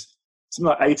 which is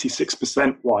something like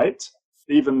 86% white,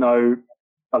 even though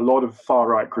a lot of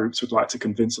far-right groups would like to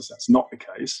convince us that's not the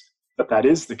case, but that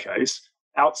is the case.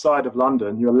 Outside of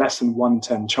London, you're less than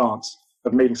 1/10 chance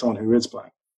of meeting someone who is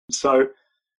black. So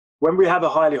when we have a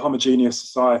highly homogeneous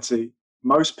society,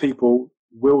 most people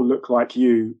will look like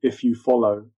you if you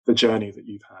follow the journey that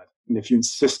you've had and if you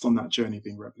insist on that journey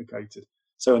being replicated.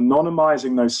 So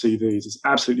anonymizing those CVs is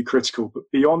absolutely critical. But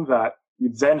beyond that, you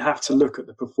then have to look at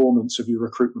the performance of your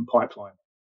recruitment pipeline.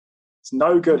 It's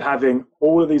no good having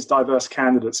all of these diverse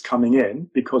candidates coming in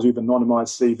because we've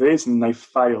anonymized CVs and they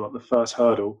fail at the first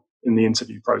hurdle in the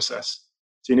interview process.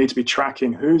 So you need to be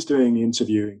tracking who's doing the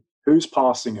interviewing, who's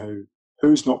passing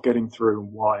who's not getting through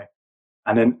and why,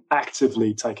 and then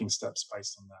actively taking steps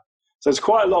based on that. So there's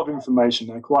quite a lot of information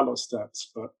there, quite a lot of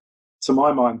steps, but to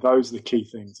my mind, those are the key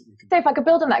things that we can do. So if I could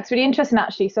build on that, it's really interesting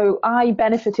actually. So I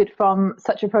benefited from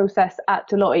such a process at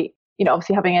Deloitte. You know,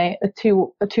 obviously having a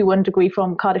 2-1 degree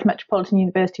from Cardiff Metropolitan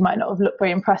University might not have looked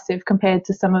very impressive compared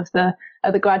to some of the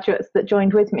other graduates that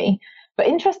joined with me. But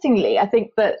interestingly, I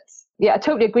think that, I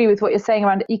totally agree with what you're saying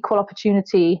around equal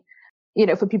opportunity, you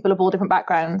know, for people of all different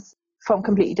backgrounds from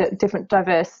completely different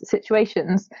diverse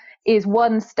situations is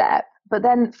one step. But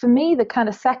then for me, the kind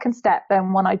of second step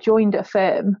then when I joined a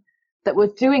firm that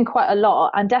was doing quite a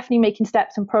lot and definitely making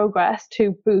steps and progress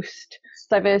to boost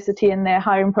diversity in their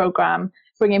hiring program,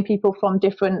 bringing people from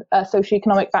different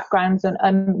socioeconomic backgrounds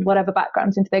and whatever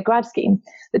backgrounds into their grad scheme.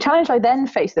 The challenge I then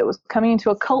faced that was coming into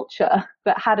a culture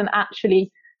that hadn't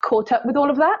actually caught up with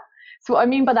all of that. So what I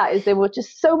mean by that is there were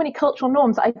just so many cultural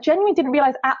norms I genuinely didn't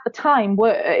realize at the time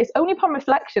were. It's only upon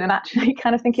reflection and actually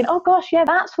kind of thinking, oh gosh, yeah,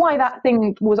 that's why that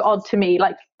thing was odd to me.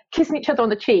 Like kissing each other on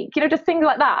the cheek, you know, just things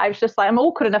like that. I was just like, I'm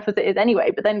awkward enough as it is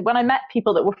anyway. But then when I met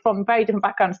people that were from very different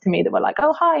backgrounds to me that were like,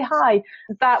 oh, hi,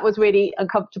 that was really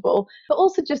uncomfortable. But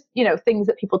also just, you know, things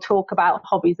that people talk about,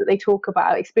 hobbies that they talk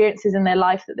about, experiences in their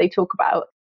life that they talk about,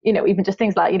 you know, even just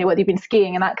things like, you know, whether you've been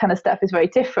skiing and that kind of stuff is very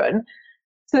different.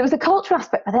 So there was a cultural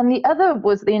aspect, but then the other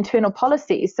was the internal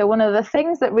policies. So one of the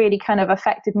things that really kind of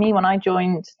affected me when I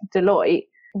joined Deloitte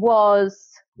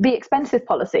was the expenses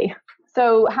policy.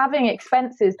 So having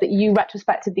expenses that you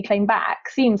retrospectively claim back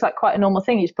seems like quite a normal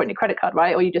thing. You just put in your credit card,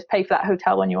 right? Or you just pay for that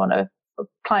hotel when you're on a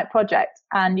client project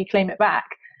and you claim it back.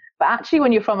 But actually,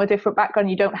 when you're from a different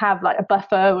background, you don't have like a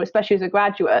buffer, or especially as a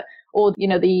graduate, or, you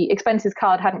know, the expenses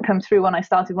card hadn't come through when I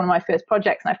started one of my first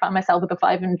projects, and I found myself with a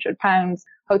 £500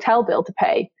 hotel bill to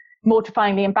pay,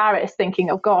 mortifyingly embarrassed, thinking,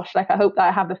 oh gosh, like I hope that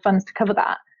I have the funds to cover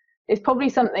that. It's probably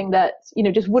something that, you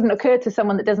know, just wouldn't occur to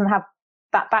someone that doesn't have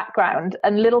that background.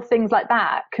 And little things like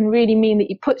that can really mean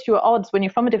that it puts you at odds when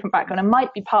you're from a different background, and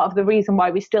might be part of the reason why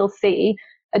we still see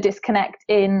a disconnect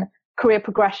in career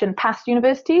progression past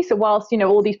university. So whilst, you know,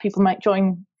 all these people might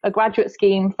join a graduate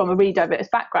scheme from a really diverse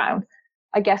background,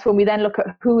 I guess when we then look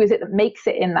at who is it that makes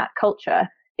it in that culture,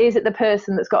 is it the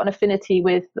person that's got an affinity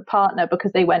with the partner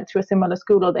because they went to a similar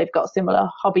school, or they've got similar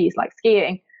hobbies like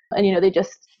skiing, and, you know, they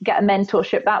just get a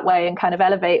mentorship that way and kind of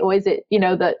elevate? Or is it, you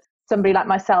know, that somebody like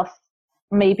myself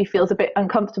maybe feels a bit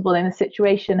uncomfortable in a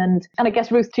situation? And I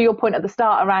guess, Ruth, to your point at the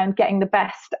start around getting the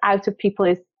best out of people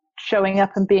is showing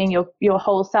up and being your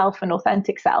whole self and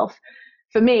authentic self.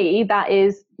 For me, that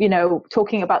is, you know,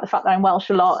 talking about the fact that I'm Welsh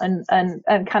a lot, and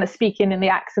kind of speaking in the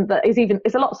accent that is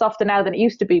a lot softer now than it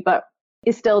used to be, but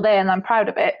is still there, and I'm proud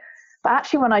of it. But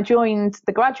actually, when I joined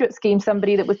the graduate scheme,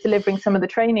 somebody that was delivering some of the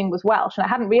training was Welsh, and I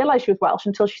hadn't realised she was Welsh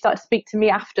until she started to speak to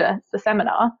me after the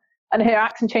seminar, and her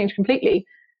accent changed completely.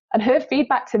 And her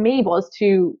feedback to me was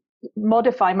to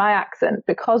modify my accent,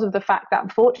 because of the fact that,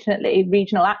 unfortunately,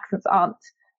 regional accents aren't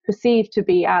perceived to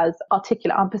be as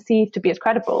articulate, aren't perceived to be as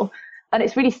credible. And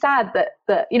it's really sad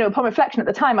that, you know, upon reflection at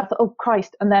the time, I thought, oh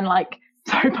Christ. And then, like,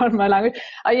 sorry, pardon my language,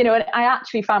 you know, and I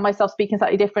actually found myself speaking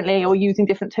slightly differently, or using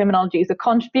different terminologies,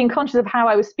 being conscious of how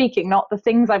I was speaking, not the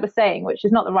things I was saying, which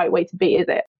is not the right way to be, is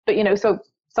it? But, you know, so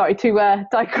sorry to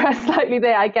digress slightly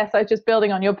there. I guess I was just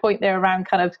building on your point there around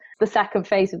kind of the second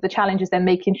phase of the challenges, then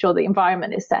making sure the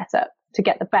environment is set up to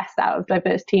get the best out of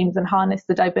diverse teams and harness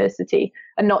the diversity,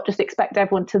 and not just expect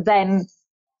everyone to then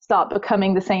start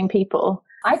becoming the same people.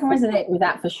 I can resonate with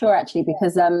that for sure, actually,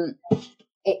 because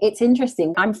it's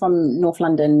interesting. I'm from North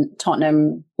London,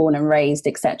 Tottenham, born and raised,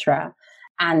 etc.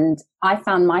 And I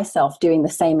found myself doing the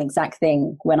same exact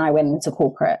thing when I went into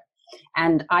corporate.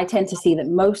 And I tend to see that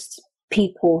most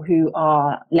people who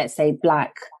are, let's say,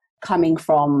 Black, coming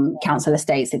from council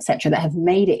estates, etc., that have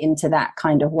made it into that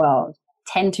kind of world,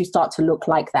 tend to start to look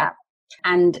like that.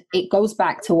 And it goes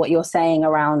back to what you're saying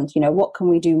around, you know, what can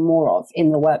we do more of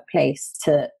in the workplace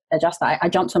to adjust that? I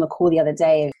jumped on a call the other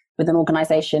day with an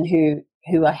organization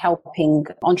who are helping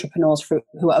entrepreneurs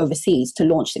who are overseas to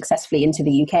launch successfully into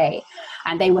the UK.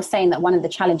 And they were saying that one of the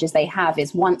challenges they have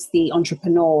is, once the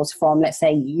entrepreneurs from, let's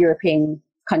say, European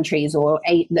countries or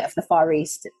the Far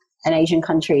East and Asian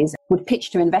countries would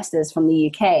pitch to investors from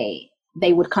the UK,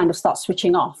 they would kind of start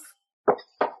switching off.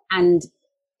 And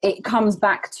it comes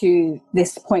back to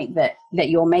this point that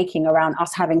you're making around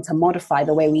us having to modify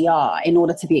the way we are in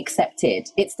order to be accepted.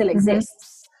 It still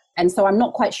exists. And so I'm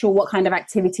not quite sure what kind of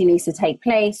activity needs to take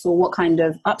place, or what kind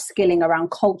of upskilling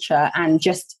around culture, and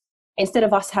just instead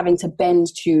of us having to bend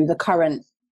to the current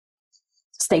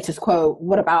status quo,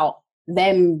 what about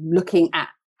them looking at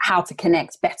how to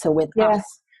connect better with us?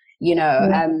 You know,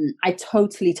 I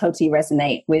totally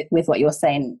resonate with what you're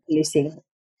saying, Lucy.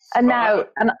 And now,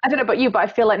 and I don't know about you, but I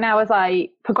feel like now, as I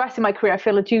progress in my career, I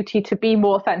feel a duty to be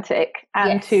more authentic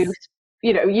and to,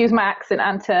 you know, use my accent,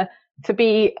 and to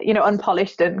be, you know,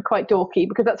 unpolished and quite dorky,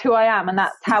 because that's who I am. And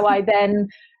that's how I then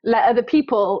let other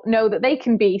people know that they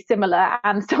can be similar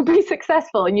and still be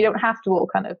successful. And you don't have to all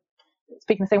kind of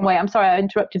speak in the same way. I'm sorry, I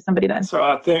interrupted somebody then. So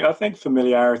I think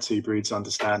familiarity breeds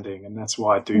understanding. And that's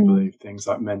why I do believe things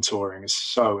like mentoring is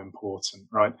so important,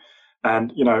 right?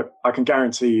 And, you know, I can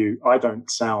guarantee you, I don't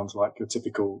sound like your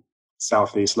typical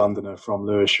Southeast Londoner from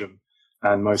Lewisham.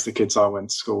 And most of the kids I went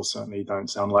to school certainly don't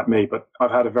sound like me. But I've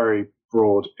had a very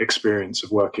broad experience of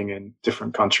working in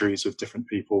different countries with different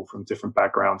people from different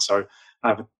backgrounds. So I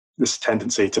have this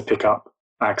tendency to pick up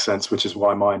accents, which is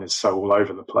why mine is so all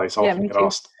over the place. I often get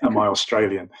asked, am I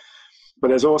Australian? But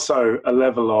there's also a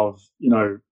level of, you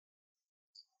know,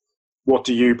 what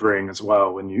do you bring as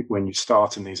well when you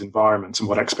start in these environments, and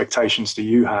what expectations do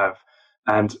you have?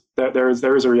 And there is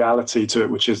a reality to it,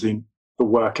 which is the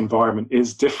work environment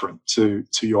is different to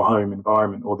your home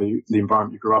environment, or the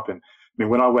environment you grew up in. I mean,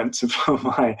 when I went for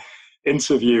my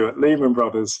interview at Lehman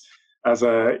Brothers as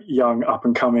a young up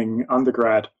and coming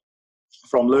undergrad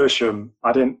from Lewisham,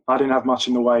 I didn't have much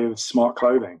in the way of smart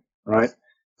clothing, right?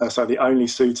 So the only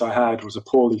suit I had was a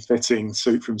poorly fitting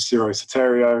suit from Ciro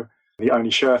Soterio. The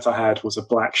only shirt I had was a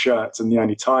black shirt, and the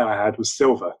only tie I had was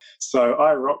silver. So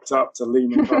I rocked up to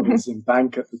Lehman Brothers in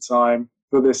Bank at the time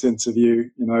for this interview,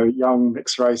 you know, young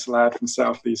mixed race lad from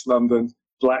Southeast London,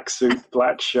 black suit,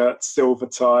 black shirt, silver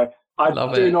tie.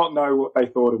 I do not know what they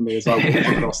thought of me as I walked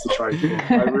across the trade floor.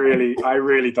 I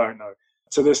really don't know.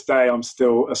 to this day, I'm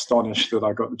still astonished that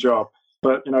I got the job.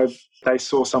 But, they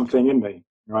saw something in me,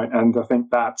 right? And I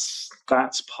think that's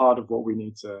part of what we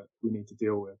need to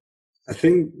deal with. I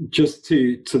think just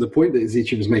to the point that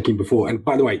Ezekiel was making before, and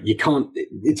by the way,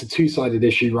 it's a two-sided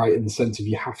issue, right? In the sense of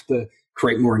you have to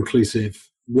create more inclusive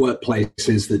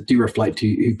workplaces that do reflect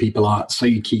who people are, so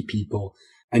you keep people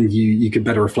and you can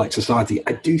better reflect society.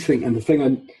 I do think, and the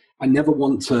thing I never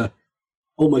want to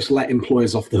almost let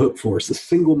employers off the hook for is the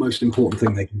single most important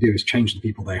thing they can do is change the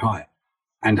people they hire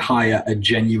and hire a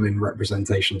genuine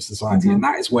representation of society. And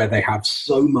that is where they have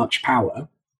so much power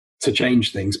to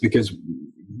change things, because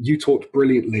you talked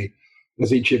brilliantly,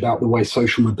 Ezekiel, about the way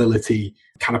social mobility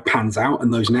kind of pans out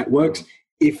and those networks.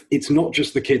 If it's not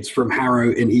just the kids from Harrow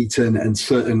and Eton and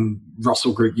certain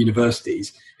Russell Group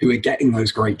universities who are getting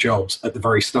those great jobs at the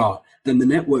very start, then the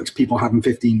networks people have in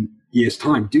 15 years'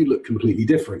 time do look completely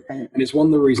different. And it's one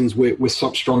of the reasons we're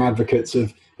such strong advocates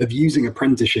of using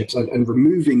apprenticeships and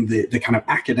removing the kind of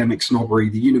academic snobbery,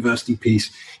 the university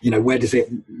piece, where does it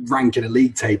rank in a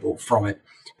league table from it?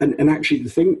 And actually, the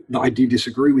thing that I do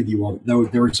disagree with you on, though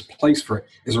there is a place for it,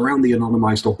 is around the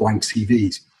anonymized or blank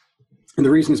CVs. And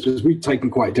the reason is because we've taken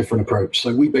quite a different approach.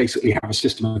 So we basically have a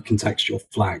system of contextual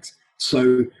flags.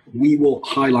 So we will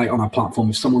highlight on our platform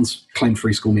if someone's claimed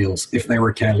free school meals, if they were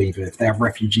a care leaver, if they have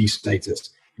refugee status.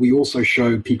 We also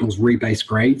show people's rebased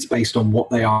grades based on what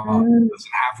they are as an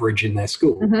average in their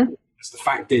school. Because the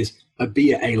fact is, a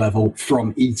B at A-level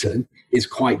from Eton is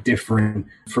quite different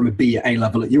from a B at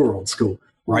A-level at your old school,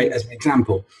 right, as an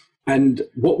example. And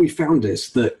what we found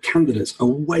is that candidates are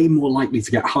way more likely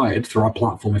to get hired through our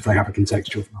platform if they have a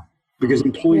contextual flag. Because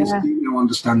employers do now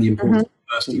understand the importance of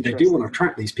diversity. They do want to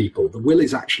attract these people. The will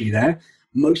is actually there.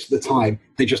 Most of the time,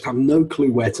 they just have no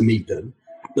clue where to meet them.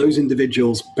 Those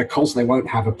individuals, because they won't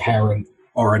have a parent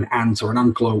or an aunt or an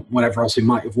uncle or whatever else who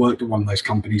might have worked at one of those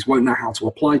companies, won't know how to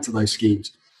apply to those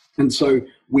schemes. And so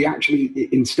we actually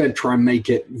instead try and make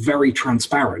it very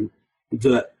transparent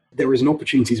that there is an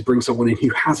opportunity to bring someone in who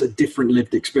has a different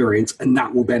lived experience, and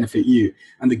that will benefit you.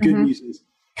 And the good news is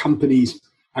companies,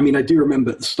 I do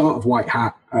remember at the start of White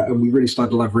Hat, and we really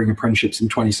started delivering apprenticeships in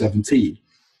 2017,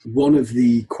 one of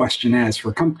the questionnaires for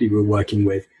a company we were working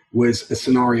with was a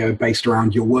scenario based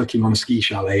around you're working on a ski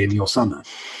chalet in your summer.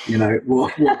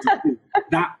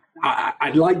 That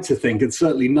I'd like to think, and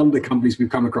certainly none of the companies we've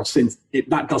come across since,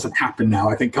 that doesn't happen now.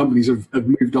 I think companies have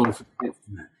moved on from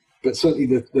that. But certainly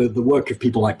the work of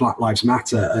people like Black Lives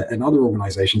Matter and other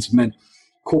organizations have meant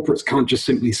corporates can't just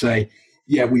simply say,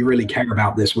 yeah, we really care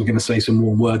about this, we're going to say some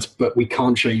warm words, but we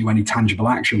can't show you any tangible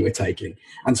action we're taking.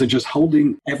 And so just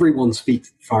holding everyone's feet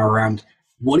far around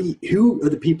who are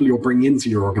the people you're bringing into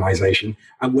your organization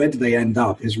and where do they end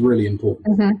up is really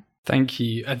important. Thank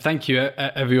you. And thank you,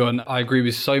 everyone. I agree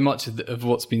with so much of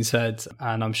what's been said.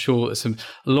 And I'm sure there's a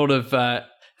lot of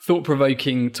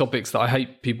thought-provoking topics that I hope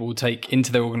people will take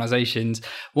into their organizations.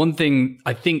 One thing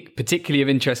I think particularly of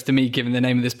interest to me, given the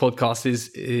name of this podcast,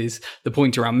 is the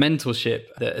point around mentorship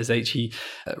that Ezekiel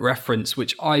referenced,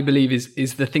 which I believe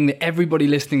is the thing that everybody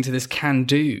listening to this can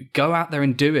do. Go out there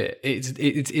and do it.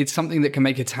 It's something that can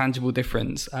make a tangible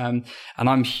difference. And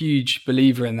I'm a huge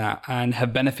believer in that and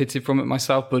have benefited from it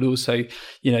myself, but also,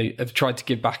 have tried to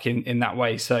give back in that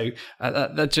way. So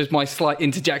that's just my slight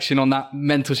interjection on that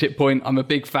mentorship point. I'm a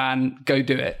big fan, go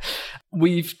do it.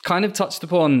 We've kind of touched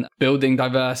upon building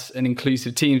diverse and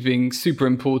inclusive teams being super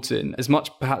important, as much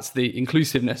perhaps the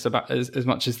inclusiveness about as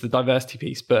much as the diversity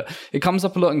piece, but it comes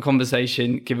up a lot in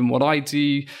conversation given what I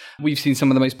do. We've seen some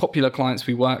of the most popular clients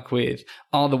we work with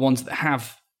are the ones that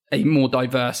have a more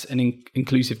diverse and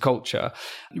inclusive culture.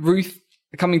 Ruth,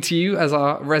 coming to you as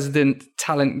our resident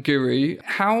talent guru,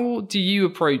 how do you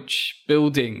approach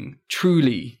building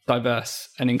truly diverse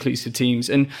and inclusive teams?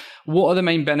 And what are the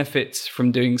main benefits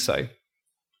from doing so?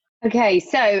 Okay,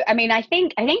 so, I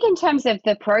think in terms of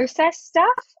the process stuff,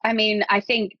 I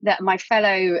think that my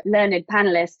fellow learned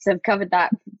panelists have covered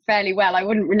that fairly well. I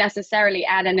wouldn't necessarily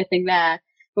add anything there.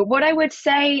 But what I would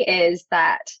say is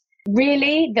that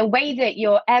really the way that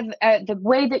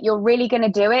you're really going to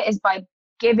do it is by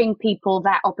giving people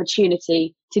that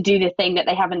opportunity to do the thing that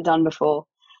they haven't done before.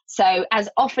 So as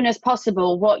often as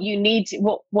possible, what you need,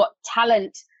 what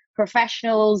talent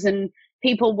professionals and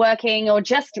people working, or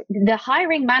just the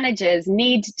hiring managers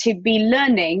need to be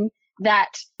learning that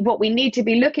what we need to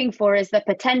be looking for is the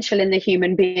potential in the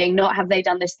human being, not have they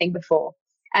done this thing before.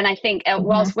 And I think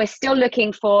whilst we're still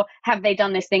looking for have they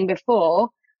done this thing before,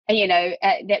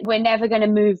 that we're never going to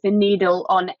move the needle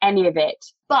on any of it.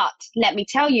 But let me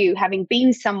tell you, having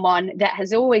been someone that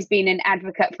has always been an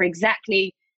advocate for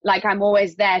exactly like I'm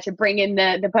always there to bring in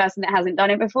the person that hasn't done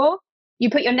it before, you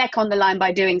put your neck on the line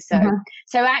by doing so. Mm-hmm.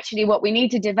 So actually what we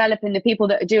need to develop in the people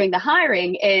that are doing the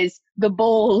hiring is the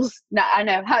balls. No, I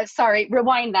know. Sorry,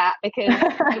 rewind that, because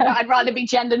I'd rather be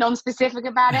gender non-specific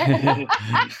about it.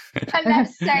 And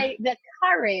let's say the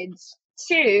courage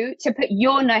to put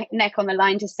your neck on the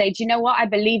line to say, do you know what? I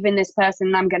believe in this person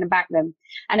and I'm going to back them.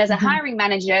 And as a hiring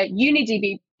manager, you need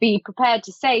to be prepared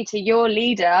to say to your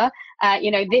leader,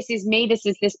 this is me, this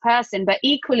is this person. But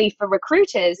equally for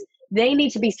recruiters, they need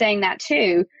to be saying that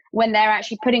too when they're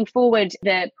actually putting forward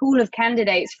the pool of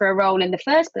candidates for a role in the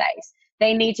first place.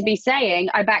 They need to be saying,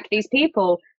 I back these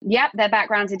people. Yep, their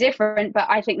backgrounds are different, but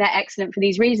I think they're excellent for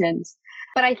these reasons.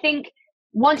 But I think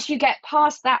once you get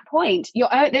past that point,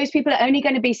 those people are only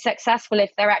going to be successful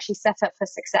if they're actually set up for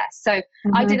success. So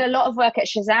I did a lot of work at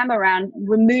Shazam around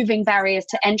removing barriers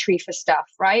to entry for stuff,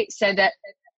 right? So that,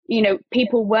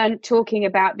 people weren't talking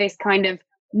about this kind of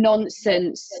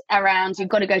nonsense around, you've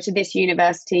got to go to this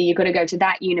university, you've got to go to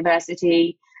that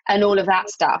university, and all of that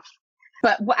stuff.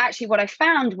 But what I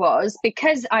found was,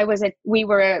 because we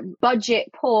were a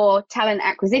budget poor talent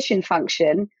acquisition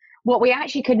function, what we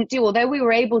actually couldn't do, although we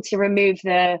were able to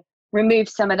remove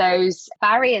some of those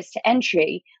barriers to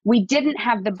entry, we didn't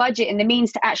have the budget and the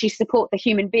means to actually support the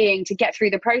human being to get through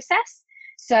the process.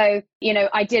 So,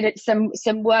 I did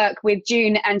some work with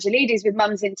June Angelides with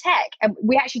Mums in Tech, and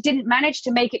we actually didn't manage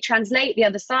to make it translate the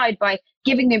other side by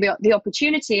giving them the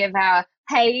opportunity of our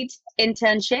paid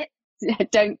internship.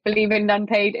 Don't believe in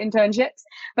unpaid internships,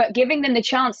 but giving them the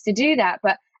chance to do that.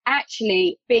 But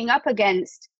actually being up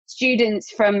against students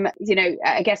from,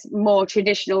 I guess more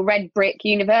traditional red brick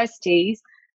universities,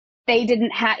 they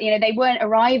didn't have, they weren't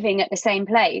arriving at the same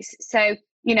place. So,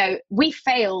 we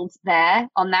failed there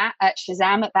on that at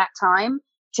Shazam at that time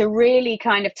to really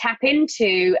kind of tap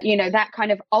into, that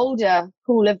kind of older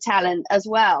pool of talent as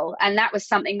well. And that was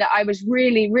something that I was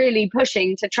really, really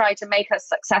pushing to try to make us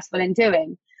successful in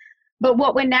doing. But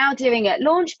what we're now doing at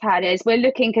Launchpad is we're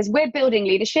looking, because we're building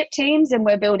leadership teams and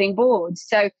we're building boards.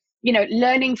 So,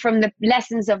 learning from the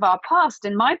lessons of our past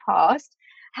and my past,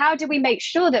 how do we make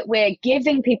sure that we're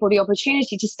giving people the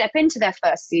opportunity to step into their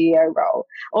first CEO role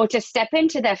or to step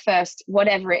into their first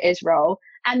whatever it is role,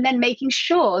 and then making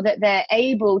sure that they're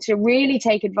able to really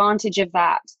take advantage of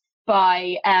that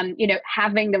by,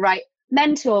 having the right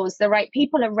mentors, the right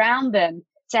people around them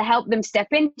to help them step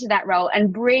into that role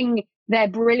and bring their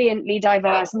brilliantly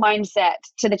diverse mindset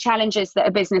to the challenges that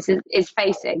a business is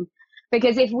facing.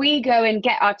 Because if we go and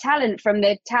get our talent from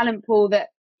the talent pool that,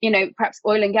 perhaps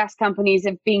oil and gas companies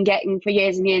have been getting for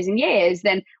years and years and years,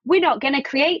 then we're not going to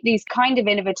create these kind of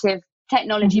innovative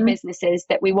technology businesses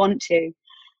that we want to.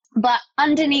 But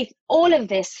underneath all of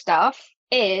this stuff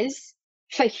is,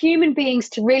 for human beings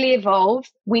to really evolve,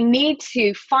 we need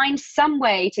to find some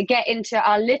way to get into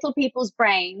our little people's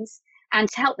brains and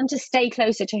to help them to stay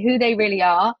closer to who they really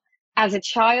are as a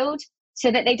child, so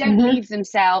that they don't leave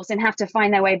themselves and have to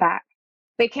find their way back.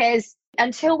 Because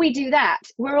until we do that,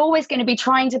 we're always going to be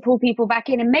trying to pull people back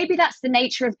in. And maybe that's the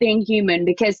nature of being human,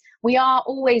 because we are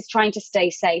always trying to stay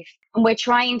safe. And we're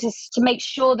trying to make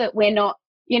sure that we're not,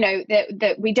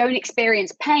 that we don't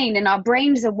experience pain, and our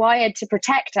brains are wired to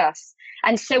protect us.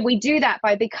 And so we do that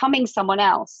by becoming someone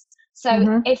else.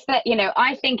 So if that,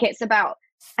 I think it's about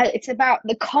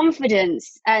the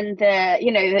confidence and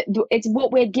it's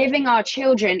what we're giving our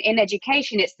children in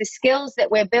education. It's the skills that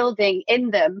we're building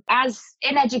in them as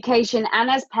in education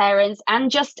and as parents, and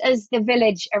just as the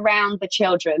village around the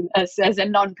children, as a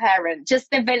non-parent, just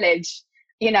the village,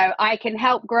 I can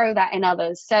help grow that in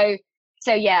others.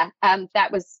 So yeah,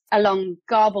 that was a long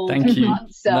garbled answer.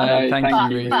 No,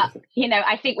 thank you. But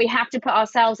I think we have to put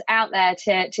ourselves out there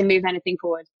to move anything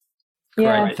forward.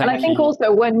 Yeah, and I think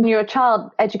also when you're a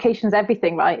child, education's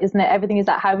everything, right? Isn't it? Everything is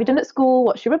that, how have you done at school?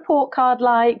 What's your report card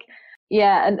like?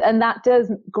 Yeah, and that does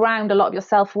ground a lot of your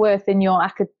self-worth in your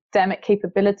academic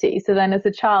capability. So then as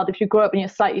a child, if you grow up and you're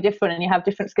slightly different and you have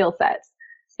different skill sets,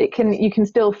 you can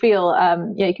still feel,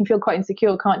 you can feel quite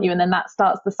insecure, can't you? And then that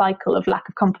starts the cycle of lack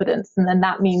of confidence. And then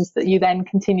that means that you then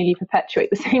continually perpetuate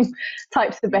the same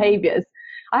types of behaviors.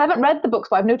 I haven't read the books,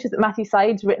 but I've noticed that Matthew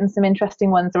Said's written some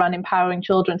interesting ones around empowering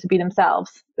children to be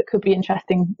themselves that could be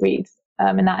interesting reads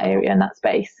in that area, in that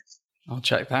space. I'll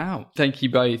check that out. Thank you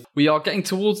both. We are getting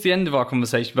towards the end of our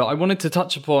conversation, but I wanted to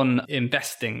touch upon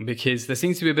investing, because there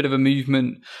seems to be a bit of a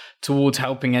movement towards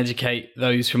helping educate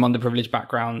those from underprivileged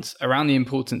backgrounds around the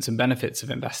importance and benefits of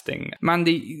investing.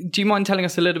 Mandy, do you mind telling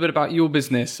us a little bit about your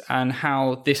business and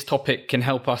how this topic can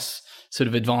help us sort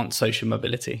of advance social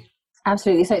mobility?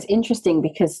 Absolutely. So it's interesting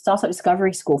because Startup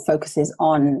Discovery School focuses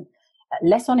on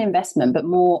less on investment, but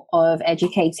more of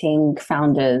educating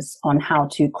founders on how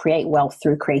to create wealth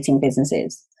through creating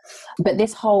businesses. But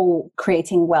this whole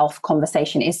creating wealth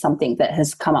conversation is something that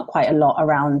has come up quite a lot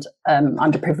around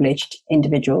underprivileged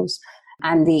individuals.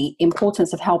 And the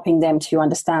importance of helping them to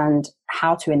understand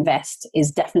how to invest is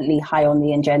definitely high on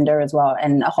the agenda as well,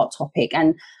 and a hot topic.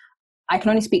 And I can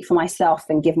only speak for myself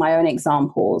and give my own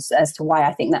examples as to why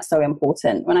I think that's so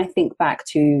important. When I think back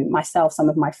to myself, some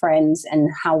of my friends, and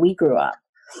how we grew up,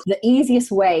 the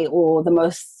easiest way or the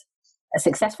most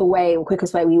successful way or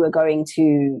quickest way we were going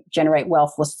to generate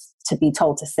wealth was to be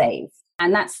told to save.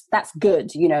 And that's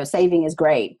good. You know, saving is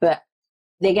great, but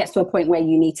there gets to a point where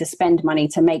you need to spend money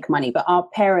to make money. But our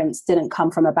parents didn't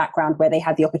come from a background where they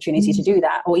had the opportunity to do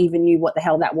that, or even knew what the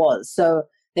hell that was. So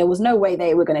there was no way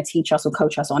they were going to teach us or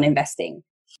coach us on investing.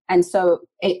 And so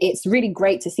it's really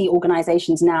great to see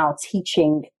organizations now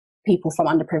teaching people from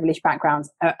underprivileged backgrounds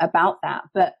about that.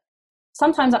 But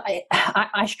sometimes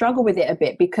I struggle with it a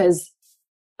bit, because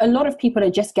a lot of people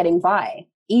are just getting by,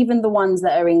 even the ones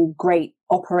that are in great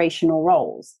operational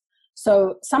roles.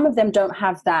 So some of them don't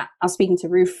have that. I was speaking to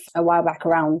Ruth a while back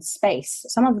around space.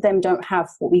 Some of them don't have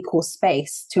what we call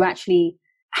space to actually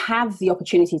have the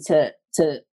opportunity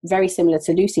to very similar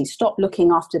to Lucy, stop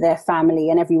looking after their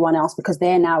family and everyone else because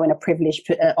they're now in a privileged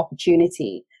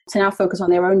opportunity to now focus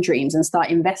on their own dreams and start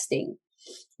investing.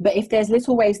 But if there's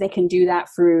little ways they can do that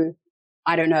through,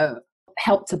 I don't know,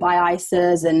 help to buy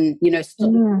ISAs and, you know,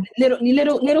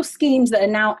 little schemes that are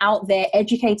now out there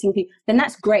educating people, then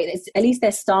that's great. At least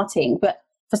they're starting. But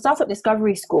for Startup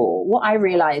Discovery School, what I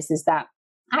realized is that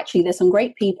actually there's some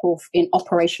great people in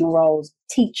operational roles,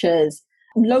 teachers,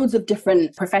 loads of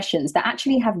different professions that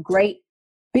actually have great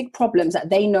big problems that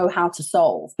they know how to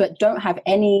solve, but don't have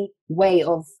any way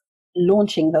of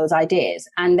launching those ideas.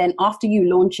 And then after you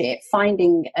launch it,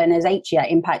 finding an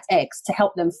Azatia Impact X to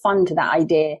help them fund that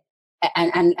idea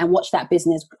and watch that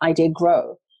business idea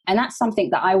grow. And that's something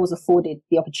that I was afforded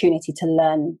the opportunity to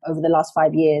learn over the last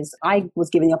 5 years. I was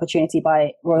given the opportunity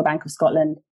by Royal Bank of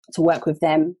Scotland to work with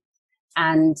them.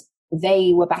 And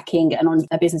they were backing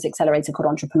a business accelerator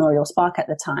called Entrepreneurial Spark at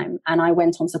the time. And I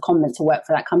went on secondment to work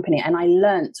for that company. And I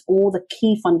learnt all the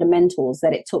key fundamentals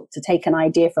that it took to take an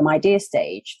idea from idea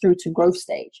stage through to growth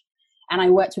stage. And I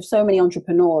worked with so many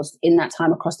entrepreneurs in that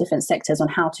time across different sectors on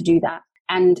how to do that.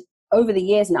 And over the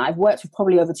years now, I've worked with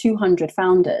probably over 200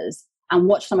 founders and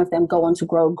watched some of them go on to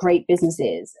grow great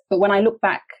businesses. But when I look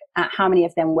back at how many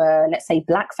of them were, let's say,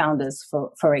 Black founders,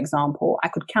 for example, I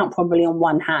could count probably on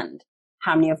one hand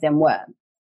how many of them were.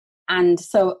 And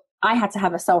so I had to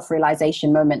have a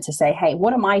self-realization moment to say, hey,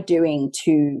 what am I doing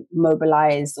to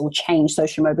mobilize or change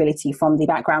social mobility from the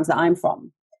backgrounds that I'm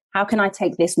from? How can I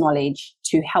take this knowledge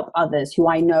to help others who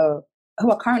I know who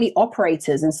are currently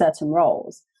operators in certain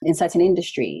roles, in certain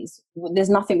industries? There's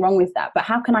nothing wrong with that. But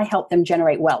how can I help them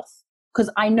generate wealth?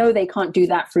 Because I know they can't do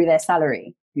that through their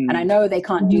salary. And I know they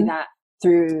can't do that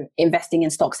through investing in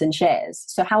stocks and shares.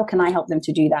 So how can I help them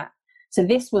to do that? So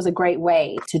this was a great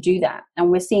way to do that.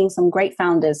 And we're seeing some great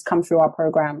founders come through our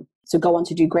program to go on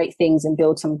to do great things and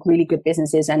build some really good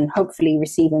businesses and hopefully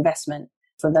receive investment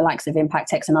from the likes of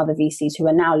Impact X and other VCs who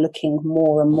are now looking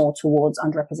more and more towards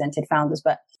underrepresented founders.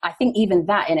 But I think even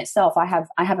that in itself, I have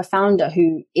a founder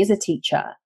who is a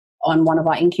teacher on one of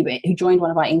our who joined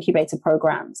one of our incubator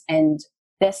programs, and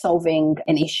they're solving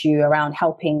an issue around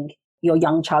helping your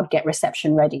young child get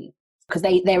reception ready, because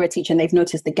they're a teacher and they've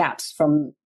noticed the gaps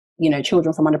from, you know,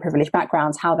 children from underprivileged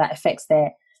backgrounds, how that affects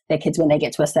their kids when they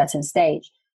get to a certain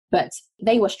stage. But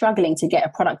they were struggling to get a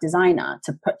product designer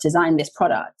to design this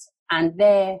product. And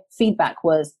their feedback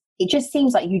was, it just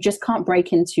seems like you just can't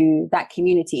break into that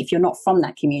community if you're not from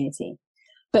that community.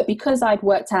 But because I'd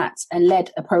worked at and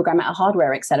led a program at a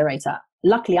hardware accelerator,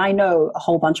 luckily I know a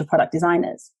whole bunch of product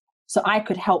designers. So I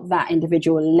could help that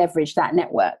individual leverage that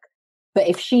network. But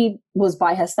if she was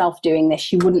by herself doing this,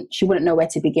 she wouldn't know where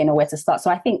to begin or where to start. So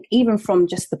I think even from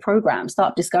just the program,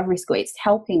 Startup Discovery School, it's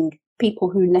helping people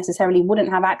who necessarily wouldn't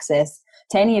have access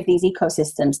to any of these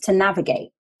ecosystems to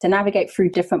navigate through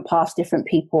different paths, different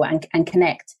people, and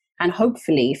connect. And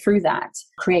hopefully through that,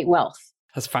 create wealth.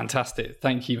 That's fantastic.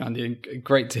 Thank you, Mandy. And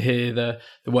great to hear the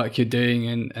work you're doing,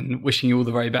 and wishing you all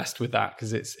the very best with that,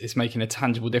 because it's making a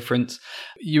tangible difference.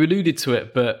 You alluded to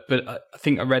it, but I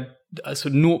think I read sort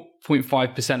of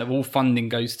 0.5% of all funding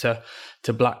goes to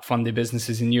Black funded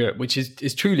businesses in Europe, which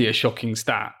is truly a shocking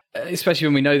stat, especially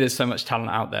when we know there's so much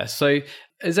talent out there. So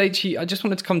Azatia, I just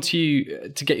wanted to come to you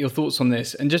to get your thoughts on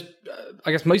this. And just,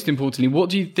 I guess most importantly, what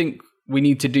do you think we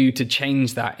need to do to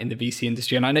change that in the VC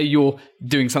industry? And I know you're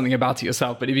doing something about it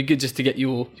yourself, but it'd be good just to get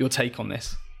your take on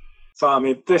this. So, I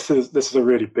mean, this is a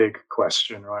really big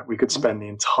question, right? We could spend the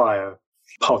entire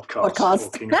podcast.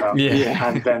 Talking about it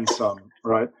and then some,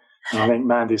 right? And I think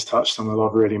Mandy's touched on a lot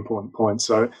of really important points.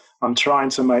 So I'm trying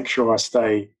to make sure I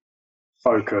stay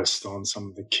focused on some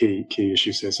of the key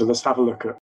issues here. So let's have a look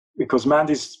at, because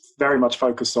Mandy's very much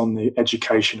focused on the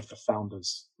education of the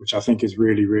founders, which I think is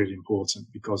really, really important,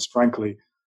 because frankly,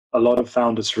 a lot of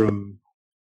founders from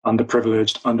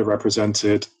underprivileged,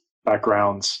 underrepresented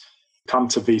backgrounds come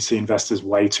to VC investors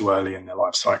way too early in their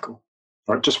life cycle,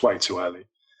 right? Just way too early.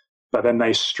 But then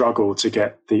they struggle to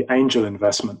get the angel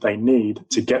investment they need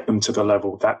to get them to the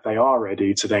level that they are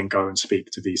ready to then go and speak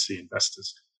to VC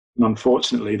investors. And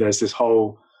unfortunately, there's this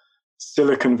whole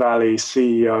Silicon Valley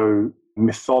CEO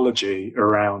mythology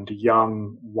around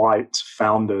young white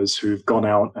founders who've gone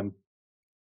out and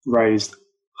raised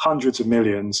hundreds of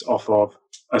millions off of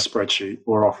a spreadsheet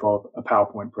or off of a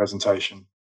PowerPoint presentation,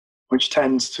 which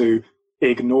tends to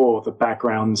ignore the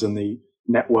backgrounds and the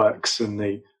networks and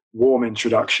the warm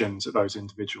introductions that those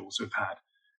individuals have had.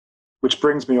 Which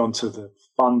brings me on to the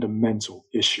fundamental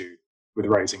issue with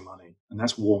raising money, and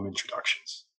that's warm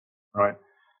introductions, right?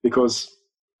 Because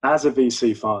as a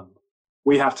VC fund,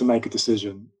 we have to make a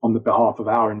decision on the behalf of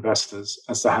our investors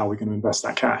as to how we're going to invest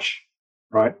that cash,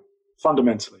 right?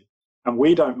 Fundamentally. And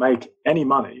we don't make any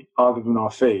money other than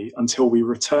our fee until we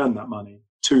return that money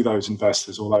to those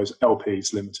investors or those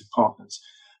LPs, limited partners.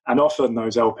 And often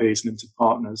those LPs, limited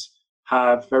partners,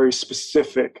 have very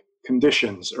specific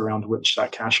conditions around which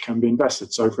that cash can be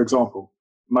invested. So, for example,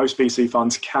 most VC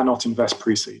funds cannot invest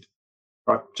pre-seed,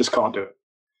 right? Just can't do it.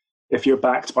 If you're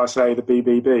backed by, say, the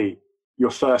BBB,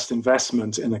 your first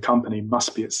investment in the company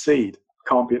must be at seed.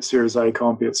 Can't be at Series A,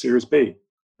 can't be at Series B,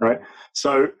 right?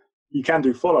 So you can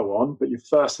do follow-on, but your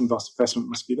first investment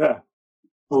must be there.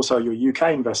 Also, you're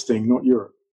UK investing, not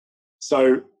Europe.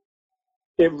 So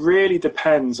it really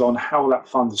depends on how that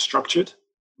fund is structured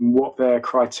and what their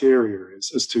criteria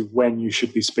is as to when you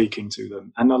should be speaking to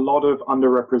them. And a lot of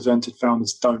underrepresented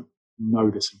founders don't know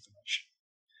this information.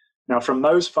 Now, from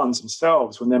those funds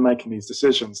themselves, when they're making these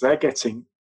decisions, they're getting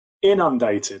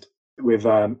inundated with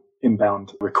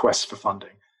inbound requests for funding.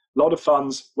 A lot of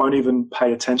funds won't even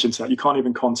pay attention to that. You can't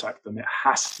even contact them. It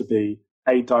has to be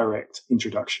a direct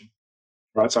introduction,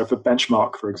 right? So for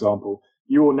Benchmark, for example,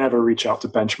 you will never reach out to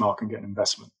Benchmark and get an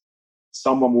investment.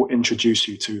 Someone will introduce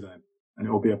you to them, and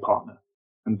it will be a partner.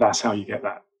 And that's how you get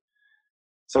that.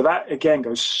 So that, again,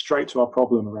 goes straight to our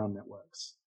problem around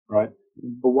networks, right?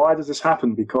 But why does this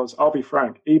happen? Because I'll be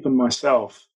frank, even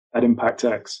myself at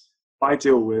ImpactX, I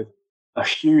deal with a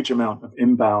huge amount of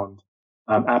inbound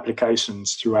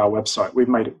applications through our website. We've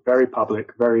made it very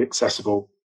public, very accessible.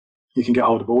 You can get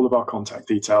hold of all of our contact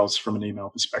details from an email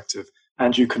perspective,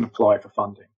 and you can apply for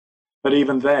funding. But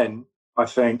even then, I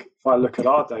think if I look at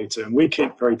our data, and we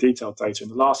keep very detailed data, in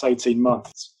the last 18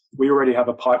 months, we already have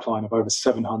a pipeline of over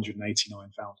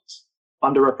 789 founders.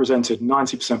 Underrepresented,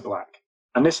 90% black.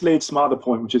 And this leads to my other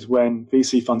point, which is when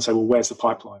VC funds say, well, where's the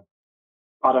pipeline?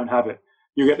 I don't have it.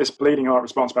 You get this bleeding heart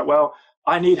response about, well,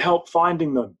 I need help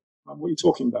finding them. What are you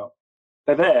talking about?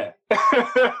 They're there.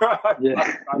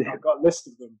 I've got a list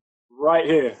of them right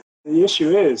here. The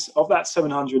issue is, of that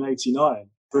 789,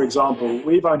 for example,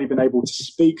 we've only been able to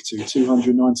speak to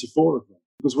 294 of them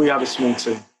because we have a small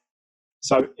team.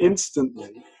 So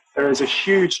instantly, there is a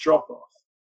huge drop-off,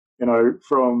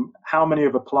 from how many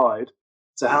have applied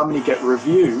to how many get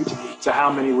reviewed to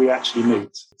how many we actually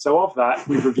meet. So of that,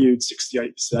 we've reviewed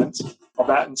 68%. Of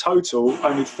that in total,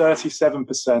 only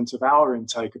 37% of our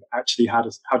intake have actually had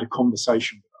a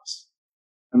conversation with us.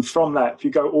 And from that, if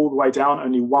you go all the way down,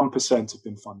 only 1% have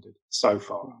been funded so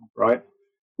far, right?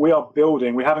 We are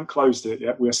building, we haven't closed it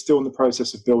yet. We are still in the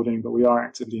process of building, but we are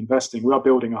actively investing. We are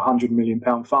building a £100 million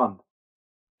fund.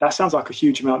 That sounds like a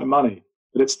huge amount of money,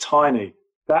 but it's tiny.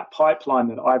 That pipeline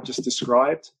that I've just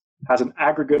described has an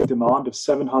aggregate demand of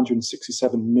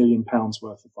 £767 million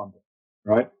worth of funding,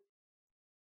 right?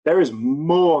 There is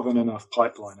more than enough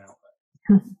pipeline out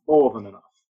there, more than enough.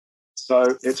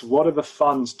 So it's what are the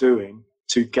funds doing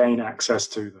to gain access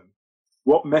to them?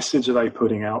 What message are they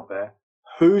putting out there?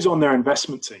 Who's on their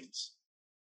investment teams,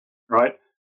 right?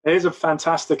 Here's a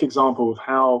fantastic example of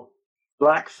how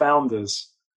black founders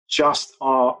just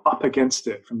are up against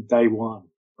it from day one,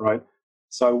 right?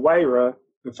 So Wayra,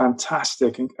 the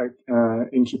fantastic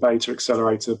incubator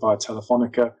accelerator by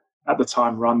Telefonica, at the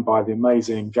time run by the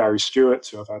amazing Gary Stewart,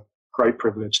 who I've had great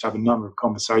privilege to have a number of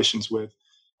conversations with.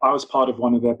 I was part of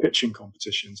one of their pitching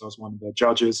competitions. I was one of their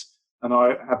judges, and I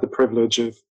had the privilege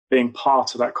of being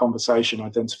part of that conversation,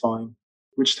 identifying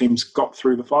which teams got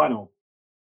through the final.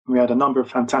 We had a number of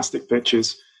fantastic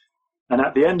pitches, and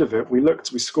at the end of it, we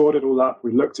scored it all up,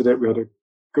 we looked at it, we had a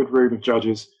good room of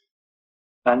judges,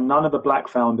 and none of the black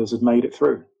founders had made it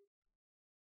through.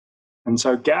 And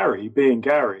so Gary, being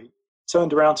Gary,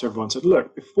 turned around to everyone and said,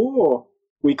 look, before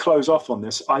we close off on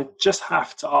this, I just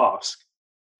have to ask,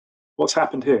 what's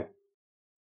happened here?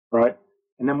 Right?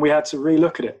 And then we had to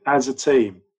relook at it as a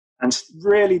team and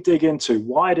really dig into,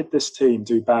 why did this team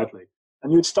do badly?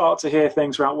 And you'd start to hear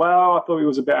things around, well, I thought he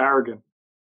was a bit arrogant,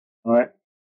 right?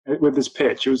 With his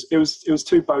pitch. It was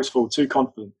too boastful, too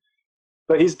confident.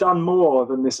 But he's done more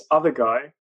than this other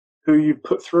guy who you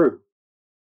put through.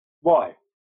 Why?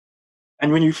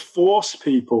 And when you force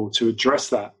people to address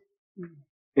that,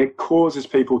 it causes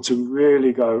people to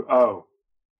really go, oh,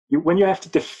 when you have to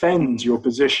defend your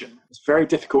position, it's very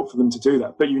difficult for them to do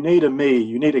that. But you need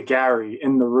a Gary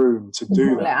in the room to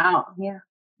do that. Out. Yeah.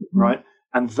 Right?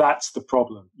 And that's the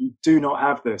problem. You do not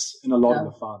have this in a lot of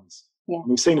the funds. Yeah. And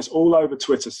we've seen this all over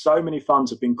Twitter. So many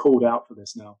funds have been called out for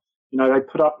this now. They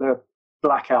put up their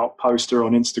blackout poster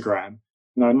on Instagram,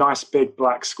 a nice big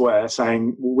black square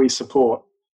saying, well, we support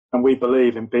and we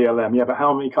believe in BLM. Yeah, but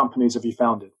how many companies have you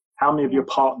founded? How many of your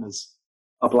partners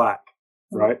are black,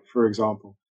 right, for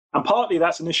example? And partly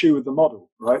that's an issue with the model,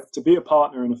 right? To be a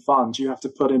partner in a fund, you have to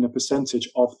put in a percentage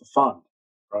of the fund,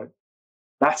 right?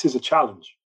 That is a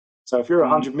challenge. So if you're a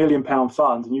 £100 million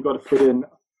fund and you've got to put in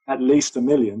at least $1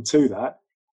 million to that,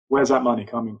 where's that money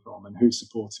coming from and who's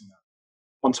supporting that?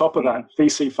 On top of that,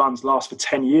 VC funds last for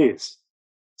 10 years.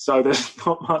 So there's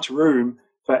not much room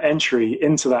for entry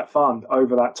into that fund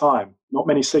over that time. Not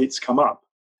many seats come up.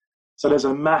 So there's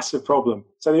a massive problem.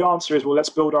 So the answer is, well, let's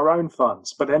build our own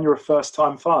funds. But then you're a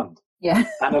first-time fund. Yeah.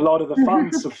 And a lot of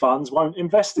the funds won't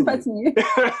invest in you.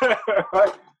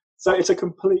 Right? So it's a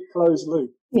complete closed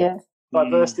loop. Yeah.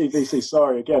 Diversity VC,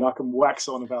 sorry, again, I can wax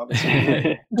on about this.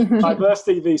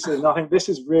 Diversity VC, and I think this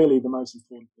is really the most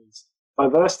important piece.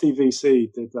 Diversity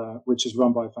VC did, which is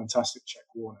run by a fantastic Czech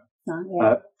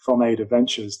Warner from Ada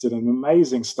Ventures, did an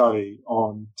amazing study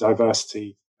on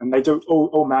diversity, and they do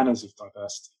all manners of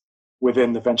diversity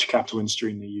within the venture capital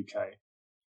industry in the UK.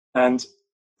 And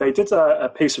they did a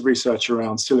piece of research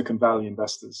around Silicon Valley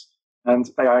investors, and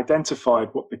they identified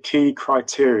what the key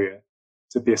criteria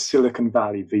to be a Silicon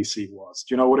Valley VC was.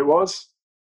 Do you know what it was?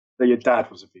 That your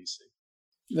dad was a VC.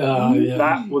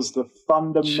 That was the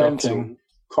fundamental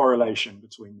correlation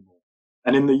between them all.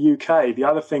 And in the UK, the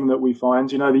other thing that we find,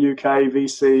 the UK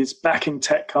VCs backing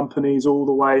tech companies all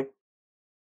the way,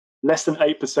 less than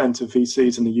 8% of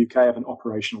VCs in the UK have an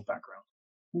operational background.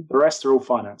 The rest are all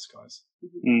finance guys.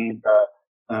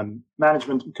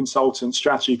 Management consultants,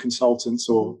 strategy consultants,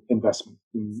 or investment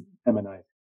in M&A.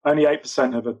 Only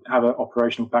 8% have an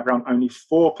operational background. Only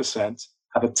 4%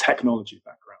 have a technology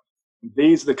background. And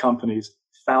these are the companies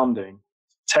founding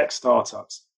tech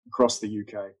startups across the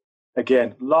UK.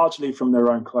 Again, largely from their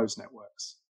own closed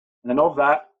networks. And then of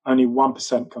that, only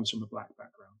 1% comes from a black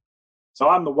background. So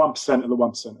I'm the 1% of the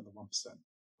 1% of the 1%,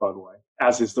 by the way,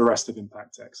 as is the rest of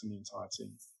ImpactX and the entire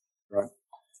team, right?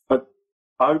 But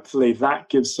hopefully that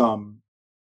gives some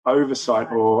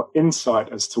oversight or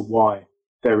insight as to why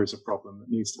there is a problem that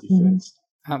needs to be fixed.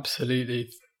 Absolutely.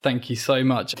 Thank you so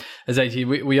much.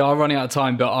 Ezati, we are running out of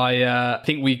time, but I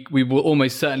think we will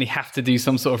almost certainly have to do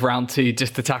some sort of round two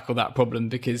just to tackle that problem,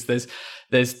 because there's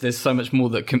so much more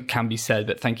that can be said.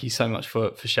 But thank you so much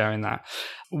for sharing that.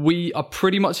 We are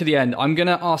pretty much at the end. I'm going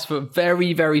to ask for a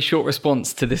very, very short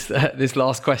response to this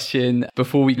last question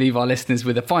before we leave our listeners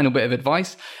with a final bit of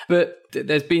advice. But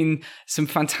there's been some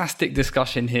fantastic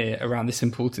discussion here around this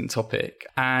important topic.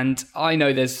 And I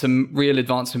know there's some real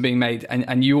advancement being made,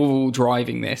 and you're all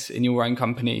driving this in your own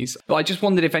companies. But I just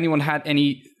wondered if anyone had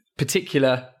any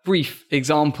particular brief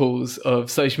examples of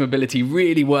social mobility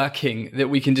really working that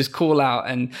we can just call out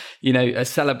and,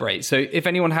 celebrate. So if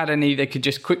anyone had any, they could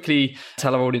just quickly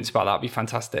tell our audience about that. Would be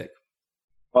fantastic.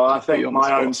 Well, I think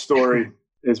my own story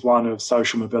is one of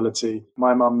social mobility.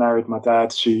 My mum married my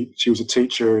dad. She was a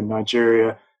teacher in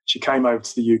Nigeria. She came over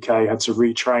to the UK, had to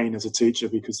retrain as a teacher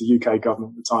because the UK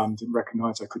government at the time didn't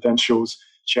recognise her credentials.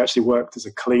 She actually worked as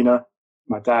a cleaner.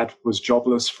 My dad was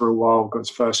jobless for a while, got his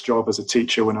first job as a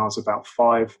teacher when I was about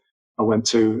 5. I went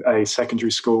to a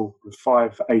secondary school with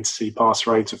 5 A-C pass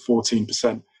rate of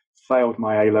 14%, failed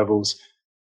my A-levels.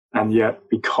 And yet,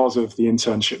 because of the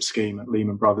internship scheme at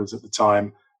Lehman Brothers at the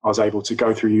time, I was able to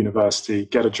go through university,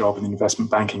 get a job in the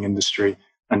investment banking industry,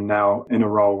 and now in a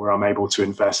role where I'm able to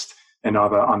invest in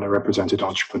other underrepresented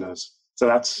entrepreneurs. So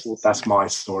that's my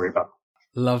story about.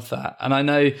 Love that. And I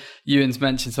know Ewan's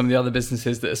mentioned some of the other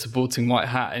businesses that are supporting White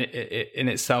Hat in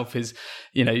itself is,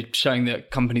 showing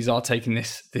that companies are taking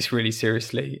this really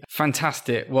seriously.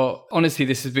 Fantastic. Well, honestly,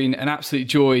 this has been an absolute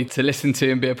joy to listen to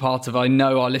and be a part of. I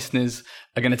know our listeners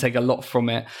are going to take a lot from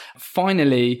it.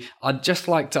 Finally, I'd just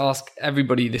like to ask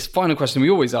everybody this final question we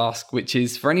always ask, which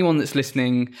is for anyone that's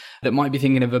listening that might be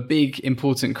thinking of a big,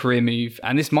 important career move,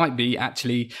 and this might be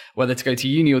actually whether to go to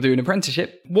uni or do an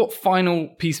apprenticeship, what final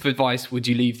piece of advice would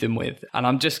you leave them with? And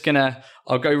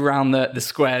I'll go round the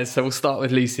squares. So we'll start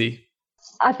with Lucy.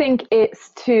 I think it's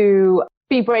to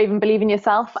be brave and believe in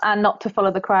yourself and not to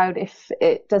follow the crowd if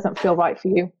it doesn't feel right for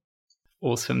you.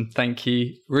 Awesome. Thank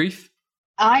you. Ruth?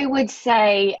 I would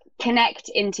say connect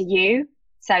into you.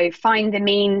 So find the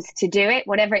means to do it,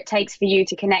 whatever it takes for you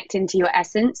to connect into your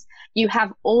essence. You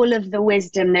have all of the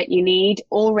wisdom that you need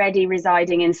already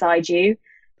residing inside you.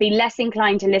 Be less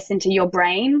inclined to listen to your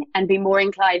brain and be more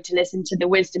inclined to listen to the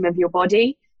wisdom of your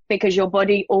body, because your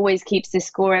body always keeps the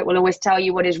score. It will always tell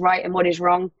you what is right and what is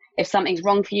wrong. If something's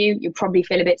wrong for you, you'll probably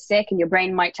feel a bit sick, and your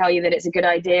brain might tell you that it's a good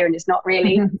idea and it's not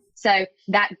really. Mm-hmm. So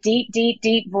that deep, deep,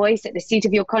 deep voice at the seat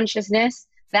of your consciousness,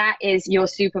 that is your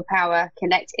superpower.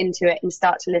 Connect into it and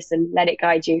start to listen. Let it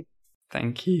guide you.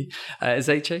 Thank you.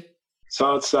 Ezeche?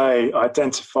 So I'd say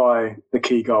identify the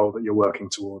key goal that you're working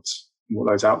towards,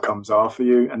 what those outcomes are for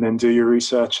you, and then do your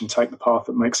research and take the path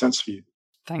that makes sense for you.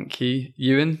 Thank you.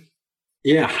 Ewan?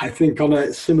 Yeah, I think on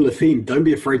a similar theme, don't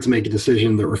be afraid to make a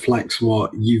decision that reflects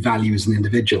what you value as an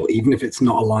individual, even if it's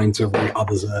not aligned to what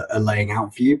others are laying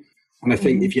out for you. And I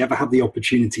think if you ever have the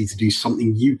opportunity to do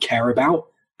something you care about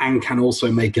and can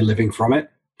also make a living from it,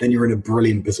 then you're in a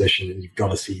brilliant position and you've got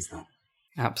to seize that.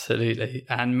 Absolutely.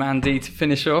 And Mandy, to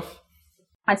finish off?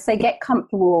 I'd say get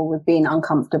comfortable with being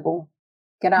uncomfortable.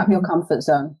 Get out of your comfort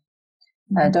zone.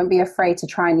 Don't be afraid to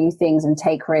try new things and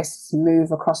take risks,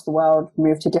 move across the world,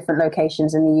 move to different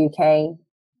locations in the UK.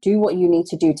 Do what you need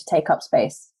to do to take up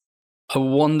space. A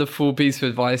wonderful piece of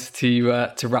advice to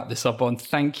wrap this up on.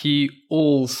 Thank you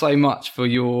all so much for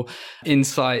your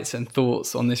insights and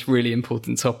thoughts on this really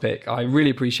important topic. I really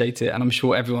appreciate it, and I'm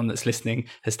sure everyone that's listening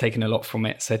has taken a lot from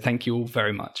it. So thank you all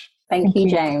very much. Thank you,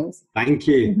 James. Thank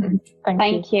you.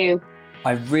 Thank you.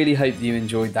 I really hope that you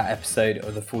enjoyed that episode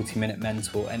of the 40-Minute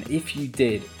Mentor, and if you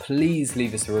did, please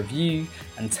leave us a review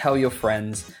and tell your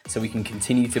friends so we can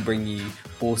continue to bring you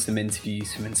awesome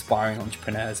interviews from inspiring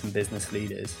entrepreneurs and business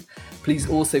leaders. Please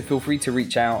also feel free to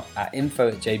reach out at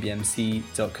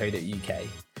info@jbmc.co.uk.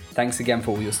 Thanks again for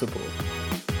all your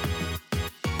support.